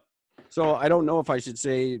 Yep. So I don't know if I should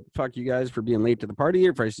say, fuck you guys for being late to the party,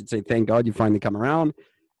 or if I should say, thank God you finally come around.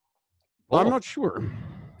 Well, I'm not sure.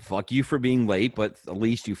 Fuck you for being late, but at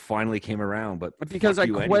least you finally came around. But because I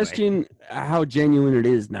question how genuine it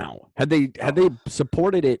is now. Had they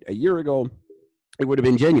supported it a year ago, it would have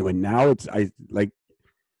been genuine. Now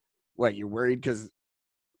what, you're worried because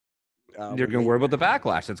you're going to worry about the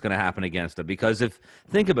backlash that's going to happen against them. Because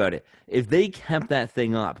think about it, if they kept that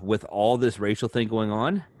thing up with all this racial thing going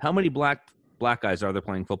on, how many black guys are there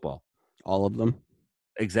playing football? All of them.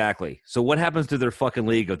 Exactly. So what happens to their fucking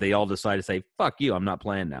league if they all decide to say, fuck you, I'm not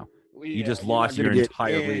playing now? You just lost your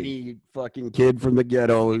entire league. Any fucking kid from the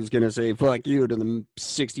ghetto who's going to say fuck you to the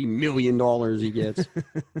 $60 million he gets.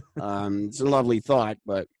 It's a lovely thought,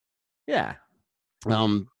 but yeah.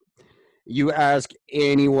 You ask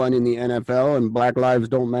anyone in the NFL, and Black Lives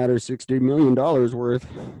Don't Matter $60 million worth.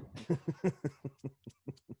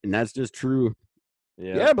 And that's just true.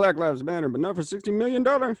 Yeah, Black Lives Matter, but not for $60 million.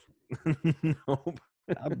 Nope.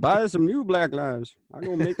 I'll buy some new Black Lives. I'm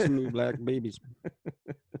going to make some new black babies.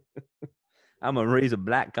 I'm going to raise a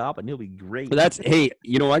black cop, and he'll be great. Hey,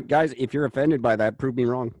 you know what, guys? If you're offended by that, prove me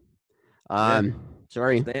wrong.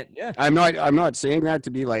 Sorry. Yeah. I'm not saying that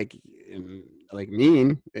to be like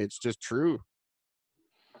mean. It's just true.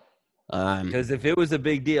 Because if it was a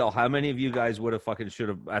big deal, how many of you guys would have fucking should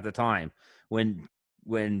have at the time when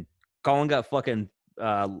Colin got fucking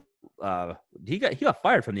he got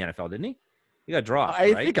fired from the NFL, didn't he? He got dropped.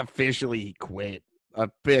 I right? think officially he quit.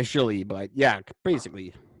 Officially, but yeah,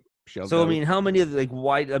 basically. So I mean, how many of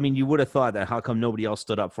why? I mean, you would have thought that. How come nobody else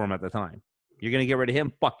stood up for him at the time? You're gonna get rid of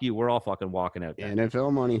him? Fuck you. We're all fucking walking out there.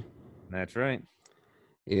 NFL money. That's right.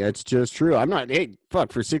 Yeah, it's just true. I'm not. Hey,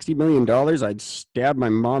 fuck, for $60 million, I'd stab my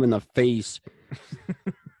mom in the face.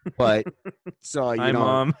 But so Hi,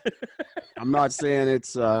 Mom. I'm not saying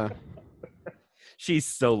it's. She's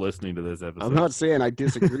so listening to this episode. I'm not saying I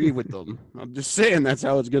disagree with them. I'm just saying that's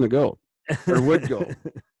how it's going to go, or would go.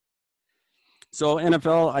 So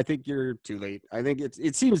NFL, I think you're too late. I think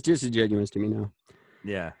it seems disingenuous to me now.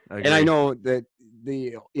 Yeah, And I know that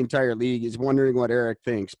the entire league is wondering what Eric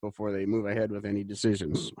thinks before they move ahead with any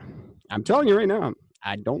decisions. I'm telling you right now,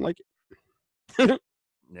 I don't like it.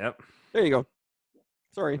 Yep. There you go.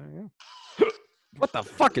 Sorry. There you go. What the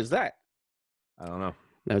fuck is that? I don't know.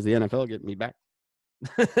 That was the NFL getting me back.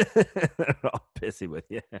 They're all pissy with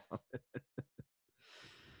you.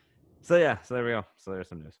 So there we go. So there's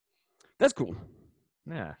some news. That's cool.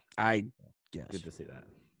 Yeah, I guess. good to see that.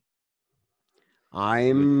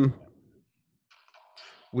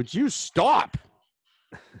 Would you stop?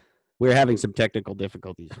 We're having some technical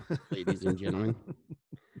difficulties, ladies and gentlemen,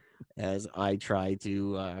 as I try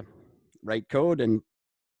to write code and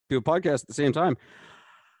do a podcast at the same time.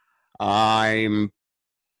 I'm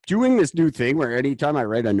doing this new thing where anytime I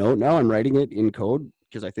write a note now, I'm writing it in code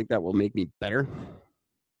because I think that will make me better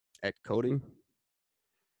at coding.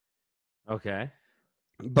 Okay.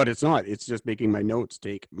 But it's not. It's just making my notes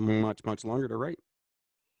take much, much longer to write.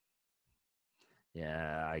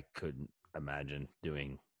 Yeah, I couldn't imagine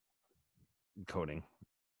doing coding.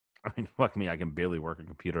 I mean, fuck me, I can barely work a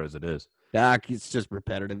computer as it is. It's just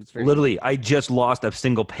repetitive. It's very Literally, I just lost a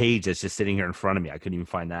single page that's just sitting here in front of me. I couldn't even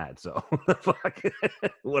find that. So, fuck,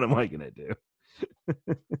 what am I going to do?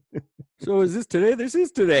 So is this today? This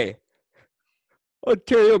is today.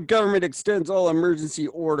 Ontario government extends all emergency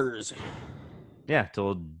orders. Yeah,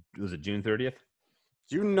 till, was it June 30th?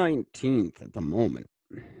 June 19th at the moment.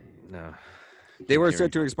 No. They were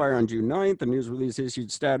set to expire on June 9th. The news release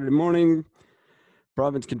issued Saturday morning.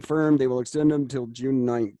 Province confirmed they will extend them till June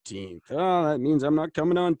 19th. Oh, that means I'm not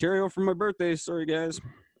coming to Ontario for my birthday. Sorry, guys.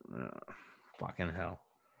 Fucking hell.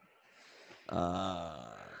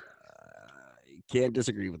 Can't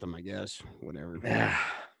disagree with them, I guess. Whatever.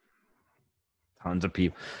 Tons of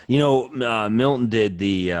people. You know, Milton did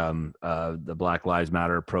the Black Lives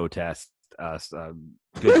Matter protest,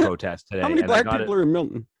 good protest today. How many black people are in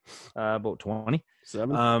Milton? About 20.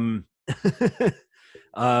 7.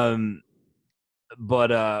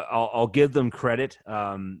 But I'll give them credit.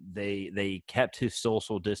 They kept his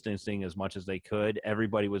social distancing as much as they could.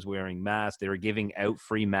 Everybody was wearing masks. They were giving out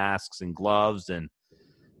free masks and gloves and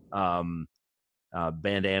bandanas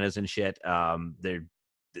and shit.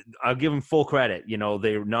 I'll give them full credit. You know,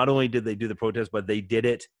 they not only did they do the protest, but they did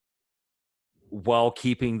it while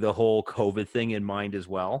keeping the whole COVID thing in mind as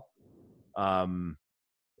well.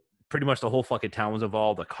 Pretty much the whole fucking town was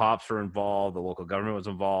involved. The cops were involved. The local government was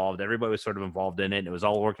involved. Everybody was sort of involved in it. And it was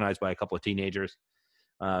all organized by a couple of teenagers.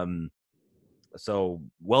 So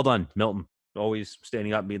well done, Milton. Always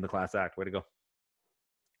standing up and being the class act. Way to go.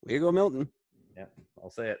 Way to go, Milton. Yeah, I'll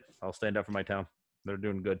say it. I'll stand up for my town. They're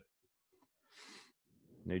doing good.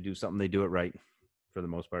 They do something. They do it right for the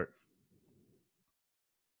most part.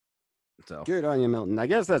 So Good on you, Milton. I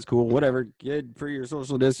guess that's cool. Whatever. Good for your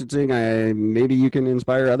social distancing. Maybe you can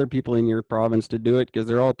inspire other people in your province to do it because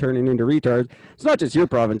they're all turning into retards. It's not just your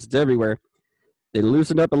province. It's everywhere. They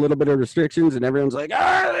loosened up a little bit of restrictions and everyone's like,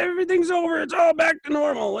 everything's over. It's all back to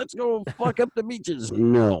normal. Let's go fuck up the beaches.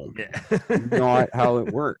 No, not how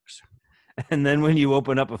it works. And then when you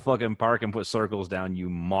open up a fucking park and put circles down, you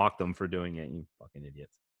mock them for doing it. You fucking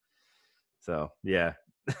idiots. So, yeah.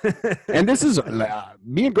 And this is,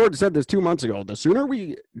 me and Gordon said this 2 months ago. The sooner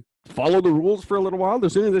we follow the rules for a little while, the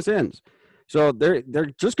sooner this ends. So they're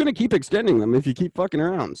just going to keep extending them if you keep fucking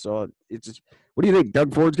around. So it's just, what do you think?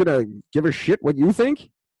 Doug Ford's going to give a shit what you think?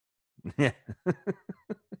 Yeah.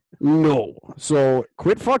 No. So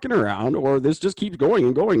quit fucking around or this just keeps going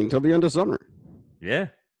and going until the end of summer. Yeah.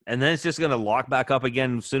 And then it's just going to lock back up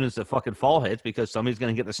again as soon as the fucking fall hits because somebody's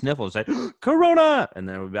going to get the sniffles and say, Corona! And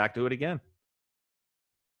then we're back to it again.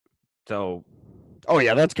 So. Oh,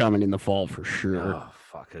 yeah, that's coming in the fall for sure. Oh,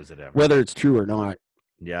 fuck, is it ever? Whether it's true or not.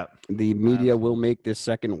 Yeah. The media will make this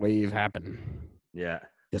second wave happen. Yeah.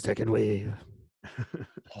 The second wave.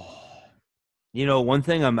 You know, one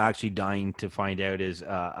thing I'm actually dying to find out is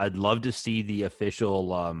I'd love to see the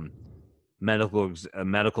official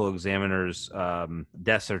medical examiner's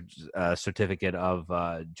death certificate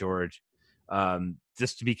of George,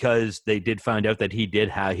 just because they did find out that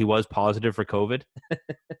he was positive for COVID.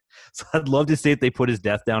 So I'd love to see if they put his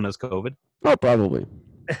death down as COVID. Oh, probably.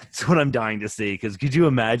 That's what I'm dying to see. Because could you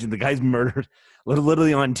imagine the guy's murdered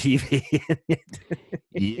literally on TV?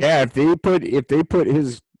 Yeah, if they put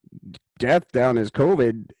his death down as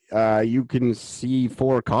COVID, you can see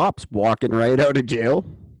 4 cops walking right out of jail.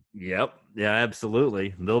 Yep. Yeah,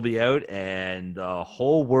 absolutely. They'll be out and the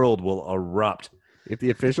whole world will erupt If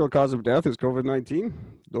the official cause of death is COVID-19,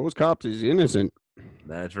 those cops is innocent.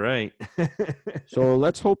 That's right. So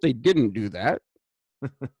let's hope they didn't do that.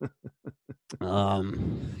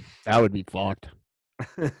 That would be fucked.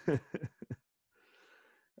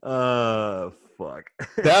 Fuck.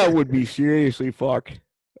 That would be seriously fucked.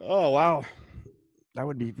 Oh wow, that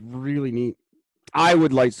would be really neat. I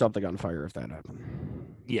would light something on fire if that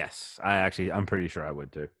happened. Yes, I'm pretty sure I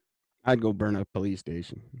would too. I'd go burn a police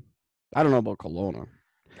station. I don't know about Kelowna.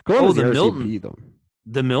 Oh, Kelowna's the RCMP, Milton. though.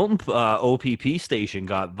 The Milton OPP station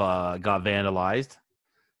got vandalized.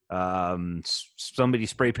 Somebody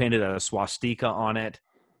spray painted a swastika on it,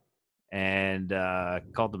 and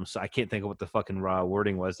called them. I can't think of what the fucking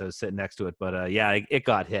wording was. I was sitting next to it, but yeah, it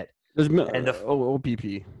got hit. There's And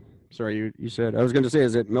OPP. Sorry, you said. I was going to say,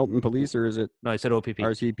 is it Milton Police or is it No, I said OPP.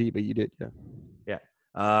 RCP? But you did,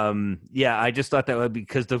 yeah. Yeah, I just thought that would be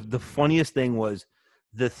because the funniest thing was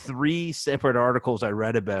the 3 separate articles I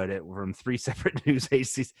read about it from 3 separate news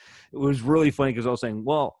agencies. It was really funny because I was saying,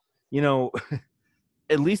 well, you know,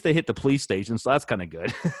 at least they hit the police station, so that's kind of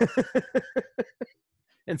good.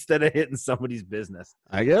 Instead of hitting somebody's business.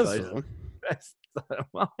 I guess so.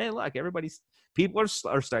 Well, hey, look, people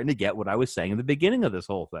are starting to get what I was saying in the beginning of this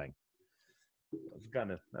whole thing.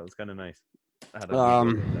 That was kind of nice. I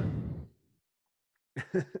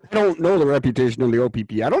don't know the reputation of the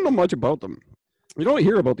OPP. I don't know much about them. You don't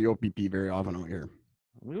hear about the OPP very often out here.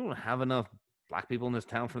 We don't have enough black people in this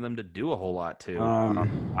town for them to do a whole lot too.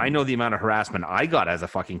 Um, I know the amount of harassment I got as a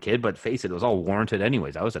fucking kid, but face it was all warranted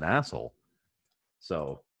anyways. I was an asshole.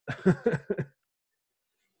 So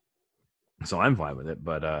so I'm fine with it.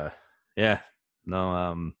 But yeah.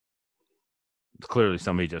 No, clearly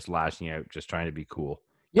somebody just lashing out, just trying to be cool.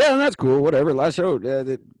 Yeah, that's cool. Whatever. Lash out.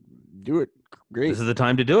 Do it. Great. This is the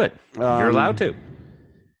time to do it. You're allowed to.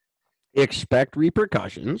 Expect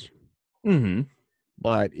repercussions. Mm-hmm.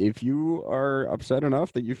 But if you are upset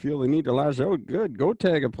enough that you feel the need to lash out, good. Go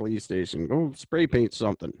tag a police station. Go spray paint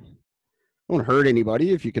something. Don't hurt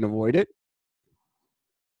anybody if you can avoid it.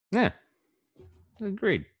 Yeah.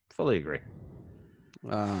 Agreed. Fully agree.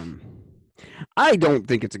 I don't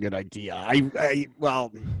think it's a good idea.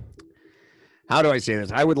 Well, how do I say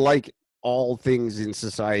this? I would like all things in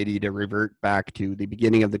society to revert back to the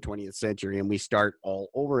beginning of the 20th century and we start all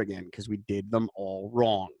over again because we did them all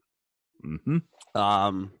wrong. Mm-hmm.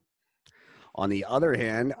 On the other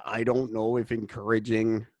hand, I don't know if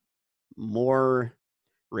encouraging more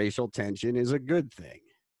racial tension is a good thing.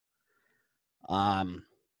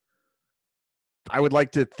 I would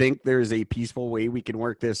like to think there's a peaceful way we can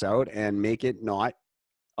work this out and make it not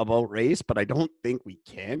about race, but I don't think we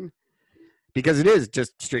can because it is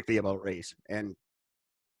just strictly about race and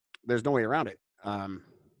there's no way around it. But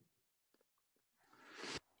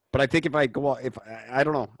I think I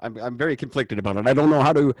don't know, I'm very conflicted about it. I don't know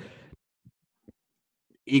how to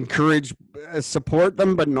encourage, support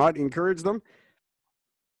them, but not encourage them.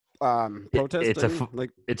 Protesting,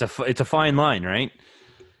 it's a fine line, right?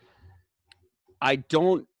 I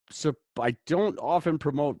don't often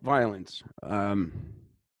promote violence.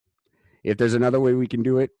 If there's another way we can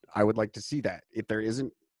do it, I would like to see that. If there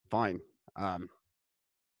isn't, fine. I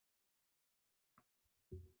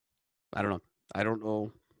don't know. I don't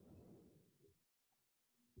know.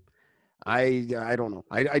 I don't know.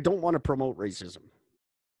 I don't want to promote racism,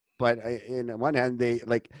 but in one hand, they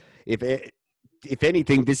like if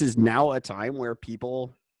anything, this is now a time where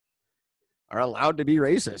people are allowed to be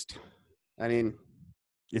racist. I mean,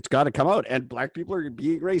 it's got to come out, and black people are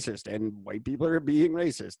being racist, and white people are being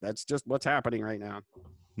racist. That's just what's happening right now.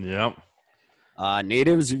 Yep.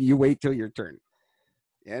 Natives, you wait till your turn,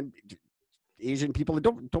 and Asian people,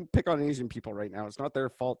 don't pick on Asian people right now. It's not their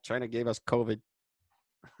fault. China gave us COVID.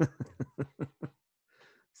 It's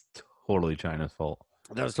totally China's fault.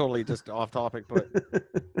 That was totally just off topic, but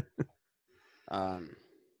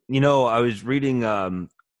you know, I was reading a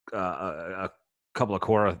couple of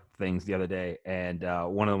Quora things the other day, and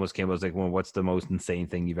one of them was like, well, what's the most insane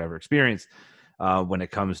thing you've ever experienced when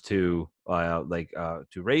it comes to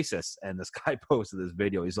racists? And this guy posted this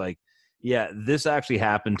video. He's like, yeah, this actually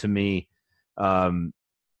happened to me.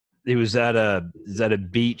 It was at a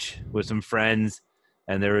beach with some friends,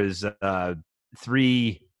 and there was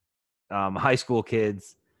 3 high school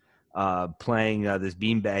kids playing this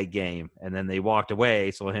beanbag game, and then they walked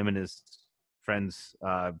away. So him and his friends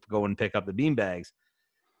go and pick up the beanbags,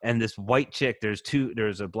 and this white chick,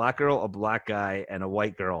 there's a black girl, a black guy, and a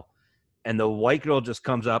white girl, and the white girl just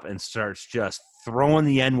comes up and starts just throwing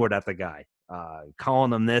the N-word at the guy,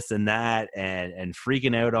 calling him this and that, and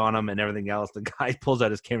freaking out on him and everything else. The guy pulls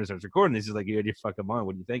out his camera and starts recording this. He's like, you out of your fucking mind,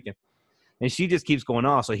 what are you thinking? And she just keeps going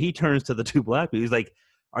off. So he turns to the two black people. He's like,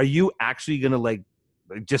 are you actually going to like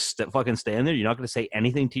just fucking stand there? You're not going to say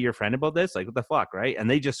anything to your friend about this? Like, what the fuck, right? And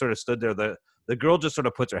they just sort of stood there. The girl just sort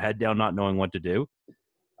of puts her head down, not knowing what to do.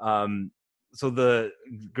 So the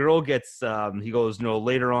girl gets, he goes, no,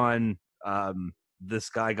 later on, this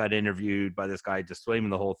guy got interviewed by this guy disclaiming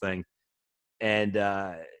the whole thing. And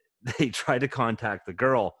they tried to contact the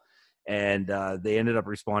girl, and they ended up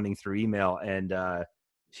responding through email. And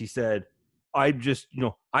she said, I just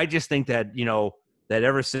think that, that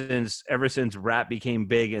ever since rap became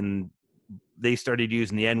big and they started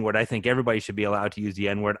using the N-word, I think everybody should be allowed to use the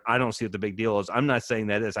N-word. I don't see what the big deal is. I'm not saying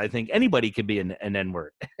that is. I think anybody could be an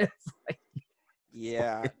N-word.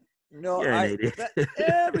 Yeah. No, You're an idiot.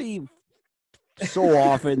 every so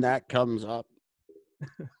often that comes up.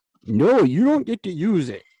 No, you don't get to use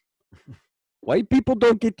it. White people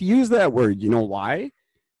don't get to use that word. You know why?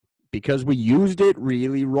 Because we used it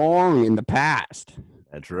really wrong in the past.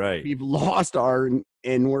 That's right. We've lost our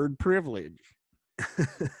N-word privilege.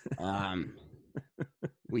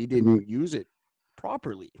 We didn't use it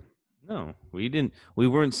properly. No, we didn't. We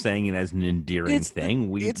weren't saying it as an endearing thing.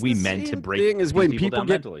 We meant to break thing is when people down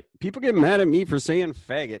mentally. People get mad at me for saying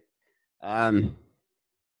faggot. And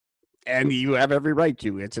you have every right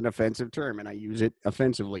to. It's an offensive term, and I use it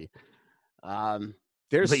offensively. But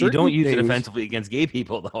you don't use it offensively against gay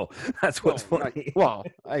people, though. That's what's funny.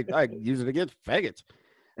 I use it against faggots.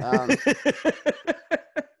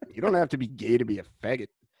 You don't have to be gay to be a faggot.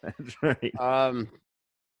 That's right.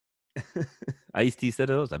 Ice-T said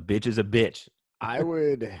it. A bitch is a bitch.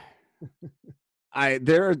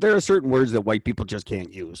 There are certain words that white people just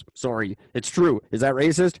can't use. Sorry, it's true. Is that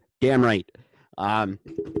racist? Damn right.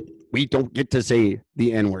 We don't get to say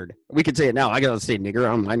the N-word. We could say it now. I gotta say nigger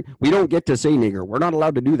online. We don't get to say nigger. We're not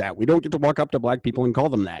allowed to do that. We don't get to walk up to black people and call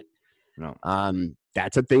them that. No.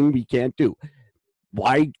 That's a thing we can't do.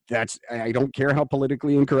 Why? I don't care how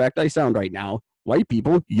politically incorrect I sound right now. White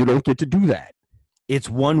people, you don't get to do that. It's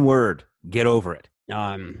one word. Get over it.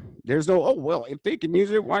 There's no, if they can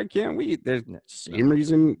use it, why can't we? There's the same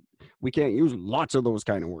reason we can't use lots of those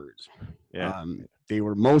kind of words. Yeah. They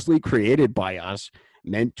were mostly created by us,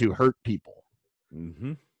 meant to hurt people.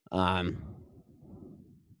 Mm-hmm.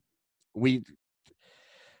 We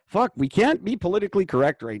can't be politically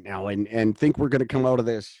correct right now and think we're going to come out of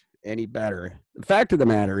this any better. The fact of the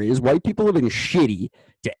matter is white people have been shitty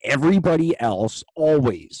to everybody else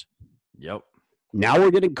always. Yep. Now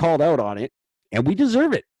we're getting called out on it, and we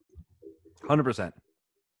deserve it. 100%.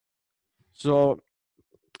 So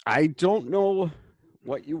I don't know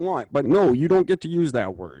what you want, but no, you don't get to use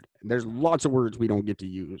that word. There's lots of words we don't get to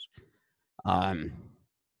use.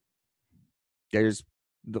 There's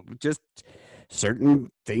just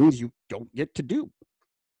certain things you don't get to do.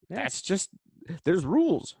 That's just, there's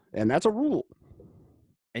rules, and that's a rule.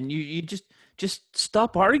 And you just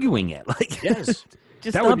stop arguing it. Like, yes,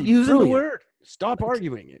 just stop using the word. Stop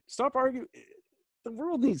arguing it. Stop arguing. The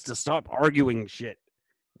world needs to stop arguing shit.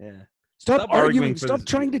 Yeah. Stop arguing. Stop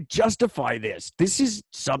trying to justify this. This is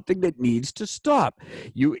something that needs to stop.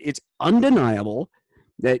 It's undeniable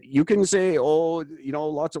that you can say,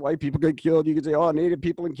 lots of white people get killed. You can say, Native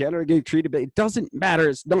people in Canada get treated, but it doesn't matter.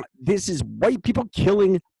 It's not. This is white people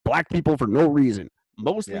killing black people for no reason.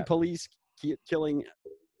 Mostly police killing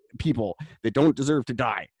people that don't deserve to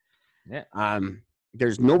die. Yeah.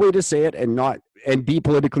 There's no way to say it and be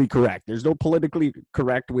politically correct. There's no politically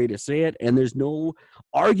correct way to say it, and there's no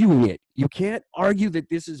arguing it. You can't argue that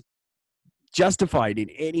this is justified in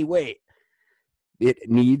any way. It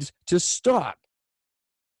needs to stop.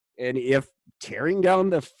 And if tearing down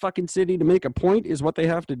the fucking city to make a point is what they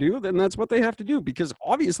have to do, then that's what they have to do, because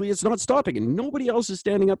obviously it's not stopping and nobody else is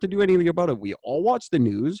standing up to do anything about it. We all watch the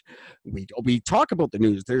news. We talk about the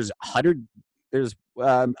news. There's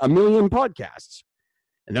a million podcasts.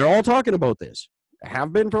 And they're all talking about this.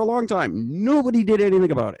 Have been for a long time. Nobody did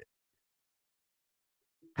anything about it.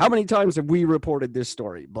 How many times have we reported this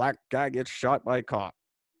story? Black guy gets shot by a cop.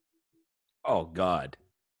 Oh, God.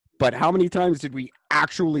 But how many times did we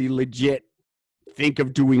actually legit think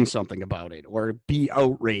of doing something about it or be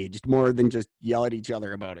outraged more than just yell at each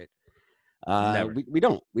other about it? We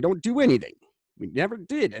don't. We don't do anything. We never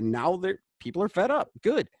did. And now people are fed up.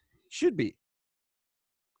 Good. Should be.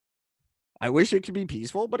 I wish it could be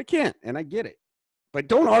peaceful, but it can't, and I get it. But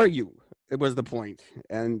don't argue, it was the point.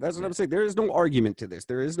 And that's what I'm saying. There is no argument to this.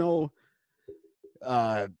 There is no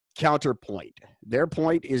counterpoint. Their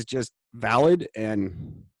point is just valid,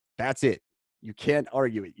 and that's it. You can't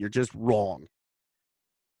argue it. You're just wrong.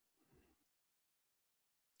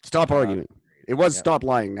 Stop arguing. It was stop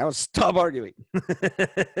lying. Now stop arguing.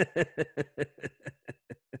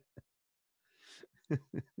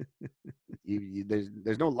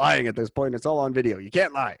 There's no lying at this point. It's all on video. You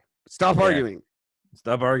can't lie. Stop Yeah. arguing.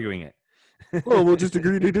 Stop arguing it. Well, we'll just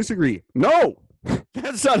agree to disagree. No,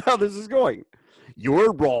 that's not how this is going.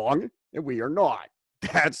 You're wrong, and we are not.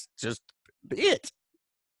 That's just it.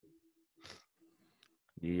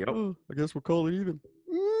 Yep. Oh, I guess we'll call it even.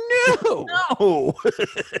 No, No.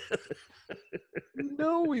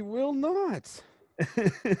 no, we will not.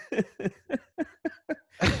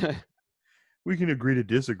 We can agree to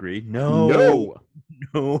disagree. No. No,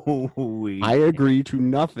 No. We I agree to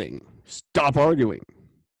nothing. Stop arguing.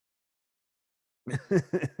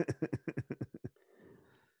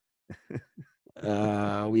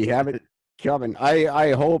 We have it coming.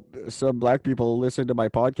 I hope some black people listen to my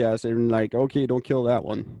podcast and like, okay, don't kill that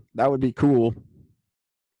one. That would be cool.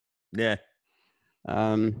 Yeah.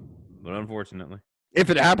 But Unfortunately. if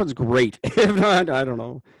it happens, great. If not, I don't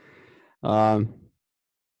know.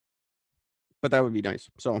 But that would be nice.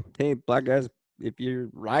 So, hey, black guys, if you're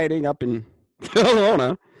rioting up in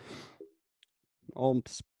Kelowna, all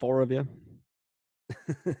 4 of you,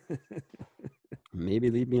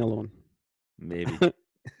 maybe leave me alone. Maybe.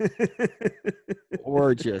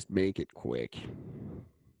 Or just make it quick.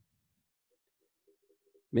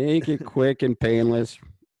 Make it quick and painless.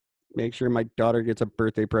 Make sure my daughter gets a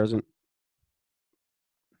birthday present.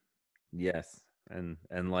 Yes. And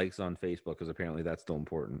likes on Facebook, because apparently that's still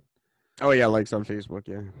important. Oh, yeah, likes on Facebook,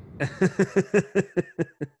 yeah.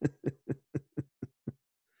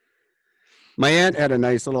 My aunt had a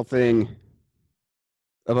nice little thing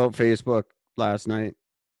about Facebook last night.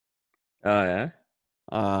 Oh, yeah?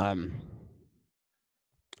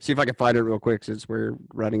 See if I can find it real quick since we're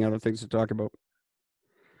running out of things to talk about.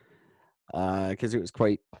 Because it was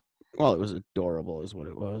quite, well, it was adorable is what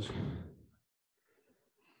it was.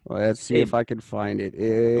 Well, let's see if I can find it.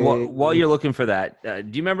 While you're looking for that, do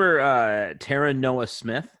you remember Tara Noah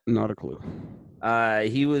Smith? Not a clue.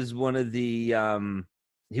 He was one of the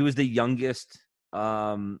he was the youngest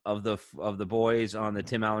of the boys on the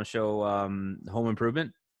Tim Allen show, Home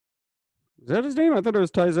Improvement. Is that his name? I thought it was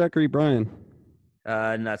Ty Zachary Bryan.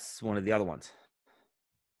 And that's one of the other ones.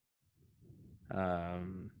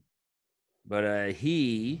 But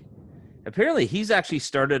he apparently he's actually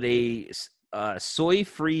started a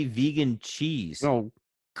soy-free vegan cheese. Oh,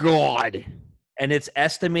 God. And it's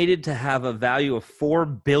estimated to have a value of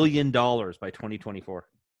 $4 billion by 2024.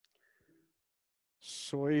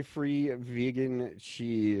 Soy-free vegan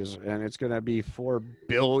cheese, and it's going to be $4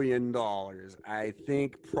 billion. I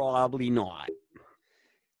think probably not.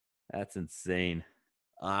 That's insane.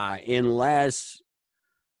 Unless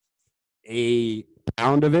a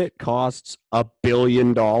pound of it costs $1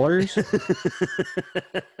 billion,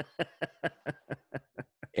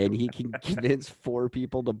 and he can convince 4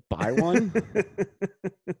 people to buy one.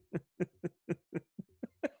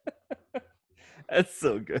 That's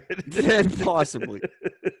so good. Then possibly.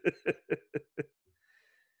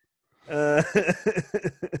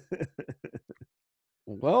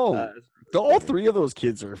 Well, all 3 of those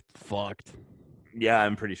kids are fucked. Yeah,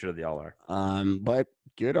 I'm pretty sure they all are. But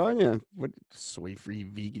good on you. What soy-free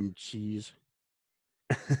vegan cheese?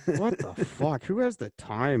 What the fuck? Who has the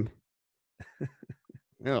time?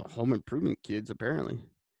 Yeah, Home Improvement kids apparently.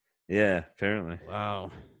 Yeah, apparently.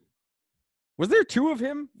 Wow. Was there 2 of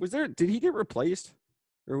him? Did he get replaced?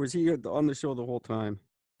 Or was he on the show the whole time?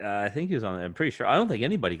 I think he was on. I'm pretty sure. I don't think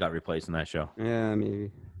anybody got replaced in that show. Yeah,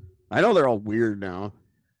 maybe. I know they're all weird now.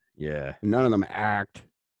 Yeah. None of them act.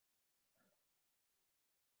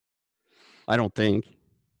 I don't think.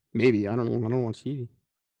 Maybe. I don't know. I don't watch TV.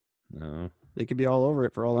 No. They could be all over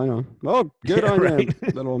it for all I know. Oh, good Yeah, on right.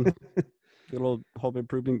 you, little Home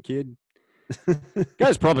Improvement kid.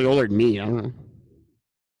 Guy's probably older than me. I don't know.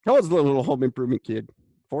 How old's the little Home Improvement kid?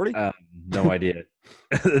 40? No idea.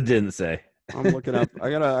 It didn't say. I'm looking up. I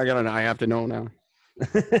have to know now.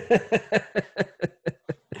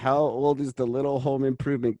 How old is the little Home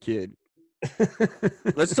Improvement kid?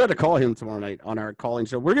 Let's try to call him tomorrow night on our calling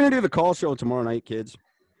show. We're gonna do the call show tomorrow night, kids.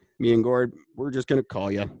 Me and Gord, we're just gonna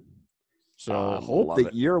call you. So hope love that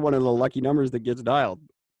it. you're one of the lucky numbers that gets dialed.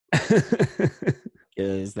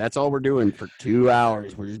 Because that's all we're doing for 2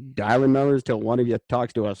 hours. We're just dialing numbers till one of you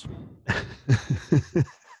talks to us.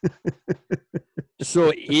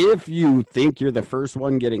 So if you think you're the first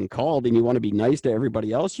one getting called and you want to be nice to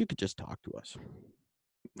everybody else, you could just talk to us.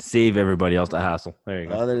 Save everybody else the hassle. There you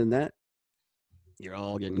go. Other than that, you're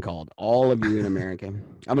all getting called. All of you in America.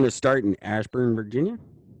 I'm going to start in Ashburn, Virginia.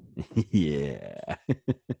 Yeah.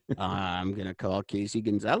 I'm going to call Casey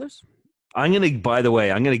Gonzalez. By the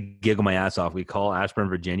way, I'm gonna giggle my ass off. We call Ashburn,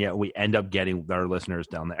 Virginia. We end up getting our listeners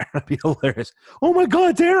down there. That'd be hilarious. Oh my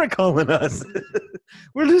God, it's Eric calling us.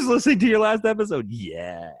 We're just listening to your last episode.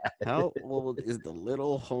 Yeah. How old is the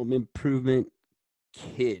little home improvement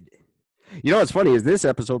kid? You know what's funny is this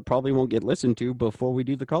episode probably won't get listened to before we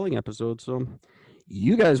do the calling episode, so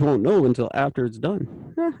you guys won't know until after it's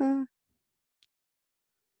done.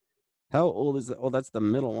 How old is that? Oh, that's the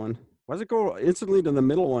middle one. Why does it go instantly to the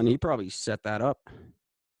middle one? He probably set that up.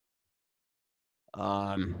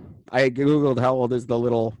 I googled how old is the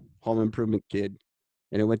little home improvement kid,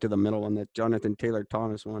 and it went to the middle one, that Jonathan Taylor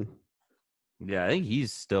Thomas one. Yeah, I think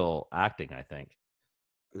he's still acting, I think.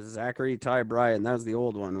 Zachary Ty Bryan. That was the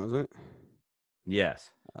old one, was it? Yes.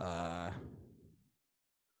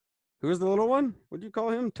 Who was the little one? What'd you call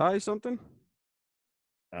him? Ty something?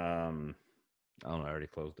 I don't know. I already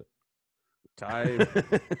closed it. Ty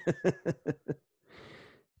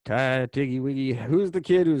Tiggy Wiggy. Who's the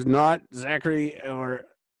kid who's not Zachary or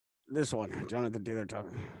this one? Jonathan Taylor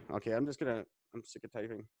Thomas. Okay, I'm sick of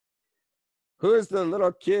typing. Who is the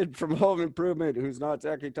little kid from Home Improvement who's not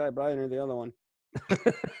Zachary Ty Bryan or the other one?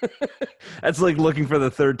 That's like looking for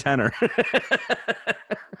the third tenor.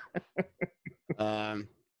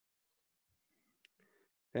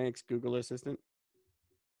 Thanks, Google Assistant.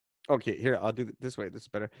 Okay, here, I'll do it this way. This is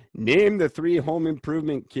better. Name the 3 home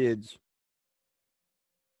improvement kids.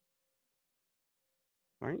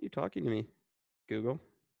 Why aren't you talking to me, Google?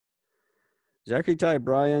 Zachary Ty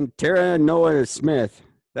Bryan, Tara Noah Smith.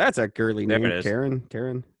 That's a girly name. There it is.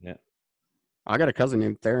 Taryn. Yeah. I got a cousin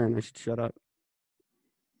named Theron. I should shut up.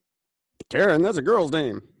 Taryn, that's a girl's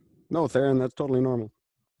name. No, Theron, that's totally normal.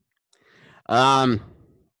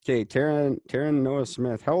 Okay, Taryn Noah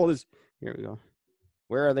Smith. How old is... Here we go.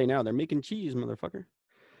 Where are they now? They're making cheese, motherfucker.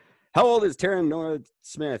 How old is Taryn Noah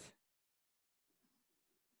Smith?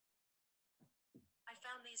 I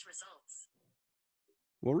found these results.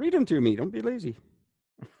 Well, read them to me. Don't be lazy.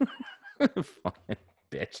 Fucking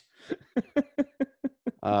bitch.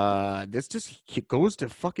 This just goes to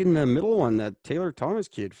fucking the middle one, that Taylor Thomas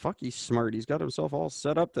kid. Fuck, he's smart. He's got himself all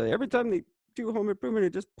set up to... Every time they do home improvement,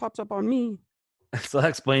 it just pops up on me. So that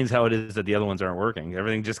explains how it is that the other ones aren't working.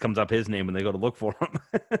 Everything just comes up his name when they go to look for him.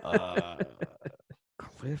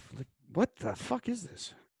 Cliff, what the fuck is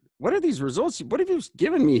this? What are these results? What have you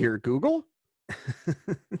given me here, Google?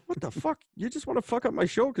 What the fuck? You just want to fuck up my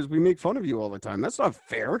show because we make fun of you all the time. That's not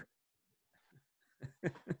fair.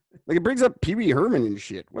 Like, it brings up Pee Wee Herman and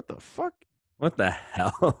shit. What the fuck? What the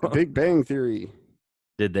hell? The Big Bang Theory.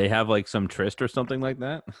 Did they have like some tryst or something like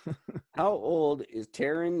that? How old is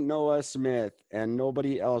Taryn Noah Smith and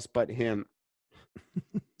nobody else but him?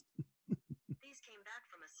 These came back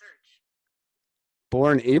from a search.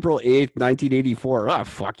 Born April 8th, 1984. Ah,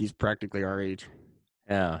 fuck, he's practically our age.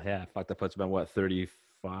 Yeah. Fuck, that puts about what,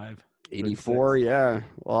 35? 84, yeah.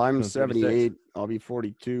 Well, I'm So 36. 78. I'll be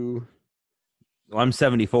 42. Well, I'm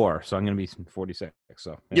 74, so I'm going to be 46.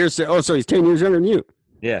 So yeah. So he's 10 years younger than you.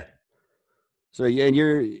 Yeah. So yeah, and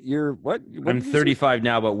you're what? I'm did you say? 35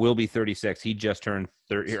 now, but will be 36. He just turned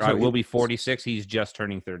 30. So I will be 46. He's just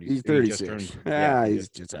turning 30. He's He 36. just turned- He's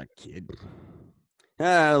just a kid.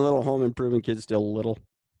 A little home improvement kid, still little.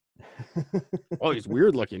 Oh, he's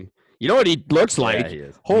weird looking. You know what he looks like? Yeah, he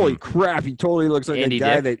is. Holy crap, he totally looks like Andy a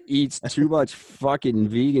guy Dick. that eats too much fucking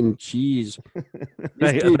vegan cheese. I This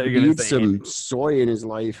thought dude you were gonna needs say some Andy. soy in his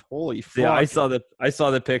life. Holy fuck. Yeah, I saw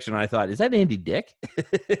the picture and I thought, is that Andy Dick?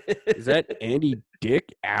 Is that Andy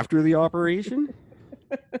Dick after the operation?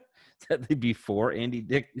 Is that the before Andy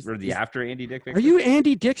Dick or the is- after Andy Dick picture? Are you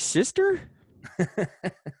Andy Dick's sister?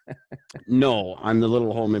 No, I'm the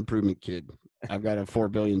little home improvement kid. I've got a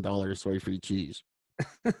 $4 billion soy-free cheese.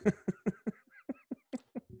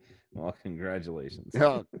 Well, congratulations.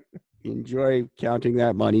 Well, enjoy counting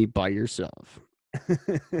that money by yourself.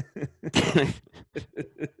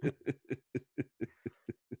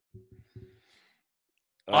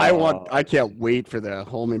 I can't wait for the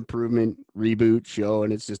home improvement reboot show,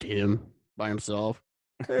 and it's just him by himself.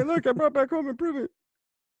 Hey, look, I brought back home improvement.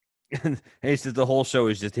 And he says the whole show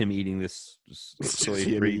is just him eating this It's just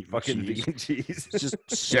soy-free him fucking eating vegan cheese. It's just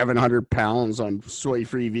 700 pounds on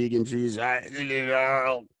soy-free vegan cheese.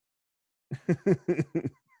 $4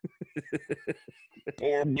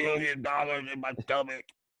 billion in my stomach.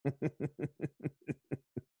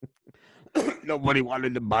 Nobody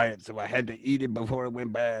wanted to buy it, so I had to eat it before it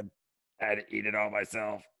went bad. I had to eat it all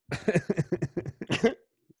myself.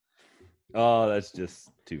 Oh, that's just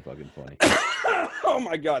too fucking funny. Oh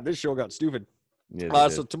my God, this show got stupid. Yeah,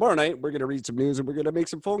 So tomorrow night, we're going to read some news and we're going to make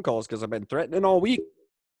some phone calls because I've been threatening all week.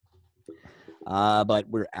 But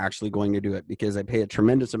we're actually going to do it because I pay a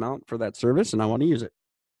tremendous amount for that service and I want to use it.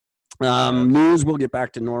 News will get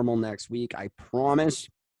back to normal next week. I promise.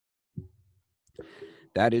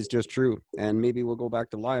 That is just true. And maybe we'll go back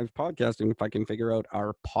to live podcasting if I can figure out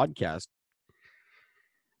our podcast.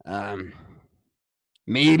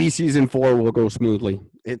 Maybe season 4 will go smoothly.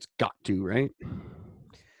 It's got to, right?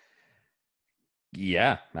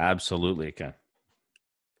 Yeah, absolutely it can.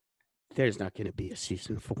 There's not going to be a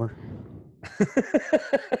season 4.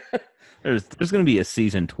 There's going to be a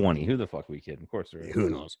season 20. Who the fuck are we kidding? Of course there is. Who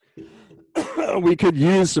knows? We could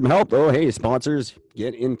use some help, though. Hey, sponsors,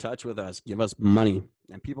 get in touch with us. Give us money.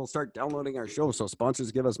 And people start downloading our show, so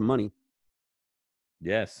sponsors give us money.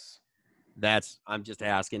 Yes. I'm just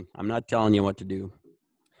asking. I'm not telling you what to do.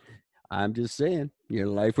 I'm just saying your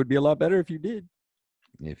life would be a lot better if you did.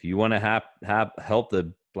 If you want to help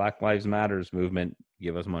the Black Lives Matters movement,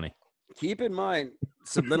 give us money. Keep in mind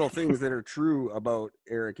some little things that are true about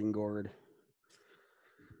Eric and Gord.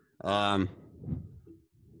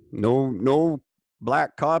 No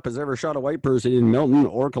black cop has ever shot a white person in Milton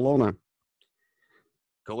or Kelowna.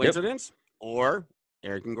 Coincidence or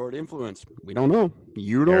Eric and Gord influence? We don't know.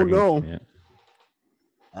 You don't know. Yeah.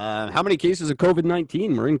 How many cases of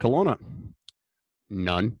COVID-19 were in Kelowna?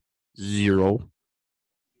 None. 0.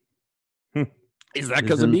 Is that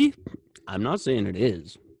because of me? I'm not saying it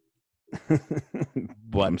is.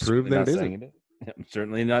 But prove that it isn't. I'm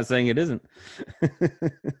certainly not saying it isn't.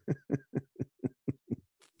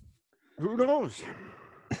 Who knows?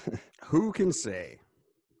 Who can say?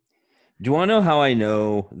 Do you want to know how I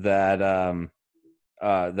know that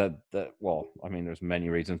well, I mean there's many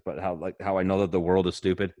reasons, but how I know that the world is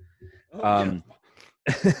stupid?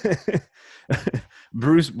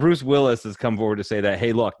 Bruce Willis has come forward to say that,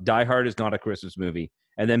 hey, look, Die Hard is not a Christmas movie,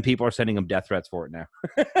 and then people are sending him death threats for it now.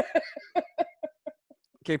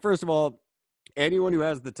 Okay, first of all, anyone who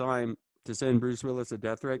has the time to send Bruce Willis a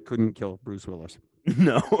death threat couldn't kill Bruce Willis.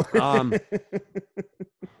 No.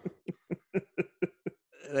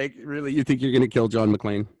 Like, really, you think you're going to kill John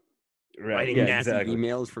McClane? Right. Writing Yeah, nasty exactly.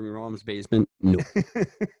 emails from your mom's basement? No.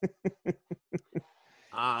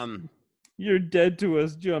 You're dead to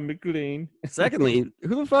us, John McClane. Secondly,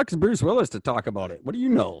 who the fuck is Bruce Willis to talk about it? What do you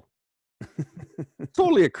know?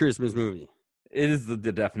 Totally a Christmas movie. It is the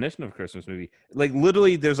definition of a Christmas movie. Like,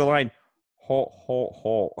 literally, there's a line, ho, ho,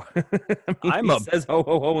 ho. I mean, he says ho,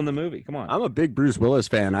 ho, ho in the movie. Come on. I'm a big Bruce Willis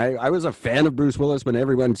fan. I was a fan of Bruce Willis when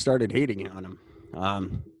everyone started hating on him.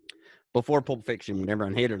 Before Pulp Fiction, when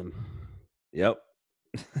everyone hated him. Yep.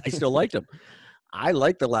 I still liked him. I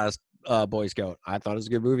liked The Last Boy Scout. I thought it was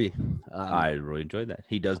a good movie. I really enjoyed that.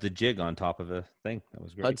 He does the jig on top of a thing. That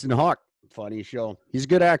was great. Hudson Hawk, funny show. He's a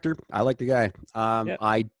good actor. I like the guy.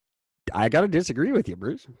 I gotta disagree with you,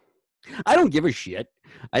 Bruce. I don't give a shit.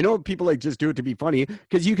 I know people like just do it to be funny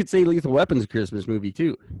because you could say Lethal Weapon's a Christmas movie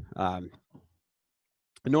too. But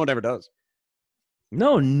no one ever does.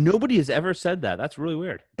 No, nobody has ever said that. That's really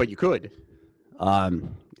weird. But you could.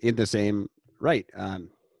 In the same right.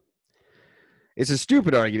 It's a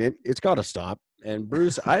stupid argument. It's got to stop. And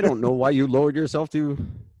Bruce, I don't know why you lowered yourself to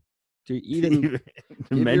even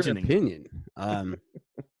mentioning your opinion.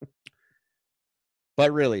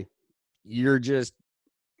 But really, you're just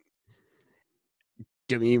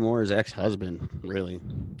Demi Moore's ex-husband. Really,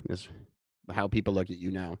 is how people look at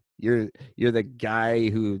you now. You're the guy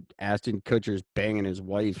who Ashton Kutcher's banging his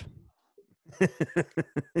wife.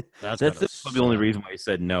 That's the only reason why he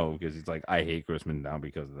said no, because he's like, I hate Christmas now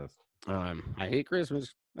because of this. I hate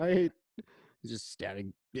Christmas. I hate just static.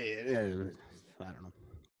 I don't know.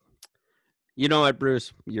 You know what,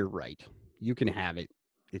 Bruce? You're right. You can have it.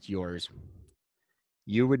 It's yours.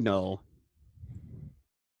 You would know.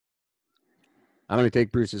 I'm going to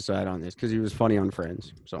take Bruce's side on this because he was funny on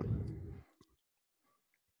Friends. So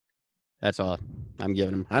that's all I'm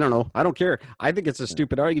giving him. I don't know. I don't care. I think it's a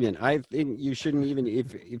stupid argument. I think you shouldn't even,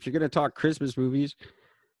 if you're going to talk Christmas movies,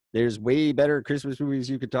 there's way better Christmas movies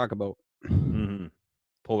you could talk about. Mm-hmm.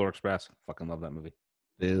 Polar Express. Fucking love that movie.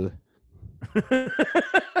 Ew.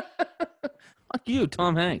 Fuck you,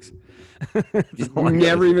 Tom Hanks.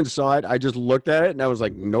 Never even saw it. I just looked at it and I was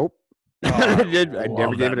like, nope. I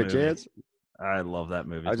never gave it a chance. I love that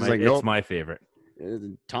movie. I was like, it's my favorite.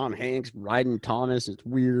 Tom Hanks riding Thomas. It's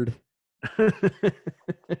weird.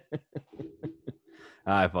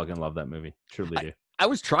 I fucking love that movie. Truly do. I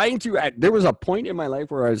was trying to. There was a point in my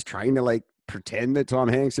life where I was trying to like pretend that Tom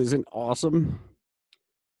Hanks isn't awesome.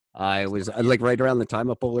 I was like right around the time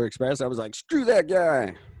of Polar Express. I was like, screw that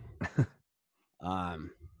guy.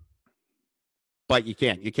 But you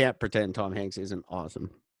can't pretend Tom Hanks isn't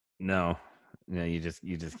awesome. No, you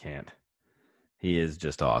just can't. He is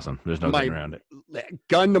just awesome. There's no My- getting around it.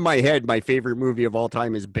 Gun to my head, my favorite movie of all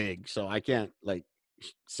time is Big, so I can't like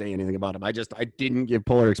say anything about him. I didn't give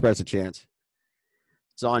Polar Express a chance.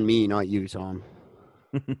 It's on me, not you, Tom.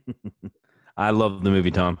 I love the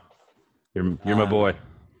movie, Tom. You're my boy.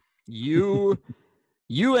 You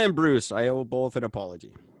and Bruce, I owe both an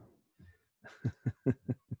apology.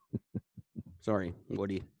 Sorry,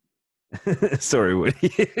 Woody. Sorry,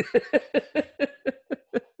 Woody.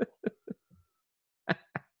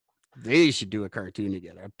 They should do a cartoon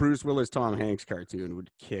together. A Bruce Willis, Tom Hanks cartoon would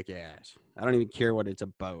kick ass. I don't even care what it's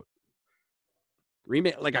about.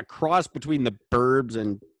 Remake like a cross between the Burbs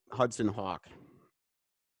and Hudson Hawk.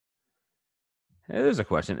 Hey, there's a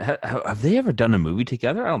question. Have they ever done a movie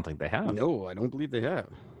together? I don't think they have. No, I don't believe they have.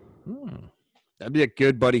 Hmm, That'd be a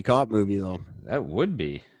good buddy cop movie, though. that would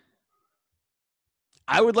be.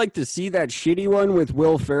 I would like to see that shitty one with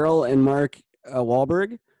Will Ferrell and Mark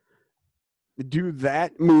Wahlberg. Do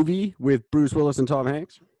that movie with Bruce Willis and Tom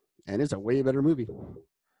Hanks, and it's a way better movie.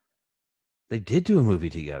 They did do a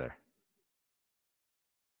movie together.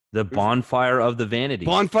 The Bonfire of the Vanities.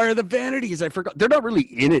 Bonfire of the Vanities. I forgot. They're not really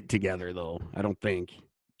in it together, though. I don't think.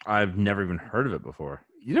 I've never even heard of it before.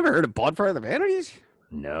 You never heard of Bonfire of the Vanities?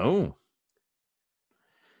 No.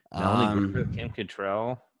 Melanie Griffith, Kim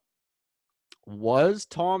Cattrall. Was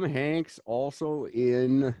Tom Hanks also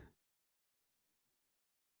in?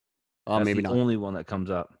 Oh, That's maybe the not. only one that comes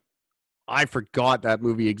up. I forgot that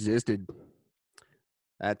movie existed.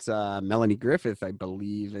 That's Melanie Griffith, I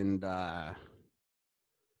believe, and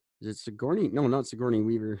is it Sigourney? No, not Sigourney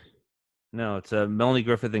Weaver. No, it's Melanie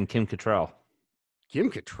Griffith and Kim Cattrall.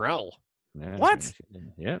 Kim Cattrall. Yeah, What?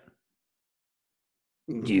 Yeah.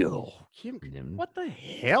 Yo, Kim. Kim. What the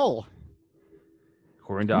hell?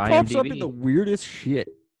 According to Who pops up in IMDb, the weirdest shit.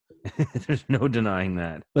 there's no denying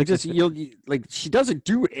that. Like just like she doesn't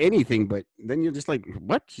do anything, but then you're just like,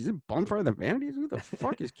 what? She's in Bonfire of the Vanities? Who the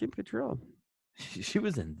fuck is Kim Cattrall? She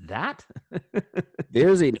was in that.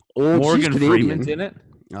 There's an old Morgan she's Freeman's Canadian.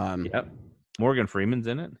 in it. Yep. Morgan Freeman's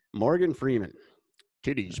in it. Morgan Freeman.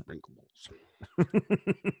 Titty sprinkles.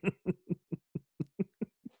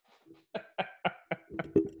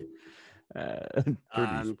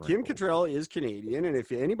 Kim Cattrall is Canadian, and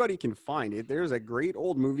if anybody can find it, there's a great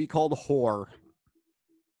old movie called Whore.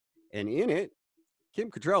 And in it, Kim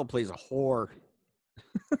Cattrall plays a whore.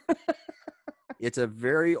 It's a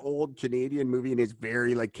very old Canadian movie, and it's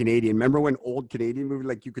very like Canadian. Remember when old Canadian movie,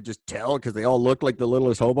 like you could just tell because they all look like the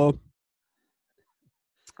Littlest Hobo?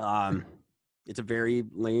 It's a very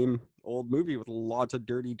lame old movie with lots of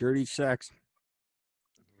dirty, dirty sex.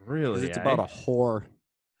 'Cause Really? it's about a whore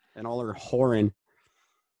and all her whoring.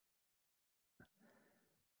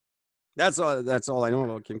 That's all I know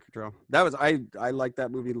about Kim Cattrall. That was I liked that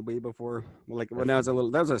movie way before. Like when I was that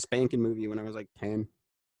was a spanking movie when I was like 10.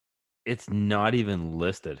 It's not even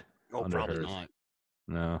listed. Oh, Under probably hers. not.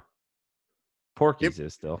 No. Porky's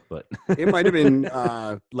is still, but It might have been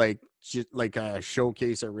like just like a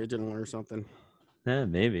showcase original or something.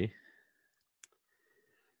 maybe.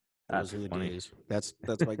 Those That's are the funny. days. That's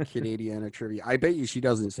my Canadiana trivia. I bet you she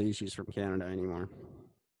doesn't say she's from Canada anymore.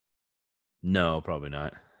 No, probably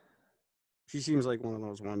not. She seems like one of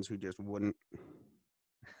those ones who just wouldn't.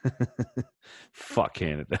 Fuck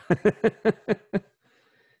Canada.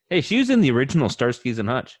 Hey, she was in the original Starsky's and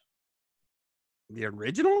Hutch. The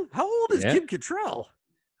original? How old is Yeah. Kim Cattrall?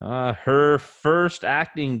 Her first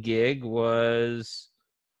acting gig was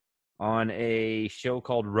on a show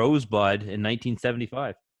called Rosebud in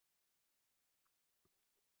 1975.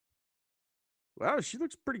 Wow, she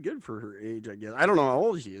looks pretty good for her age, I guess. I don't know how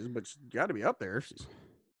old she is, but she's got to be up there.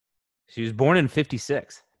 She was born in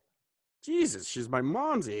 56. Jesus, she's my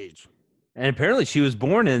mom's age. And apparently she was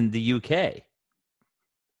born in the UK.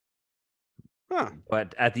 Huh.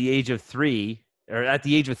 But at the age of 3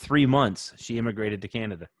 months, she immigrated to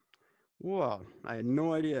Canada. Wow, I had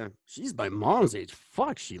no idea. She's my mom's age.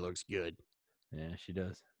 Fuck, she looks good. Yeah, she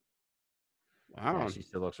does. Wow. Yeah, she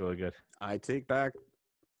still looks really good. I take back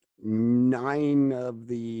 9 of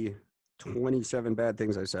the 27 bad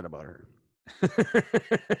things I said about her.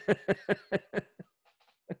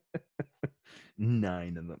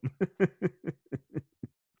 9 of them.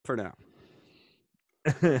 For now.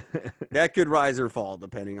 That could rise or fall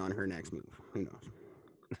depending on her next move. Who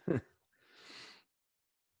knows?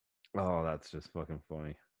 Oh, that's just fucking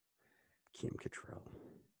funny. Kim Cattrall.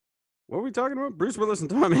 What are we talking about? Bruce Willis and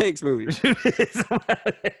Tom Hanks movie.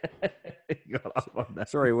 You got off on that.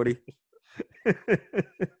 Sorry, Woody.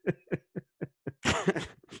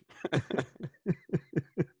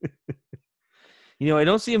 You know, I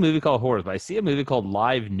don't see a movie called Horrors, but I see a movie called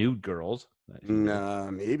Live Nude Girls.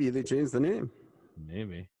 Nah, maybe they changed the name.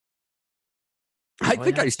 Maybe. I Oh,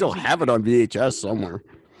 think yeah, I still have it on VHS somewhere.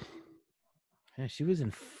 Yeah, she was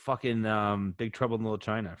in fucking Big Trouble in Little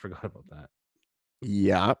China. I forgot about that.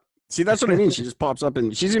 Yeah. See, that's what I mean. She just pops up,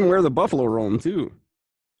 and she's in Where the Buffalo Roam too,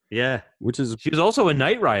 Yeah. which is She was also a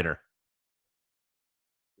Knight Rider.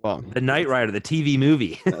 well, The Knight Rider, the TV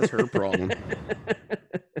movie. that's her problem.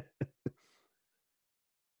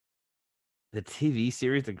 The TV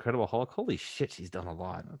series, The Incredible Hulk. Holy shit, she's done a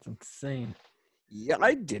lot. That's insane. Yeah,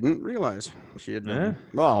 I didn't realize she had. Yeah.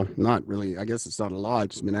 Well, not really. I guess it's not a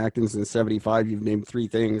lot. She's been acting since '75. You've named 3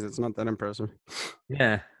 things. It's not that impressive.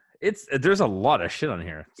 Yeah. There's a lot of shit on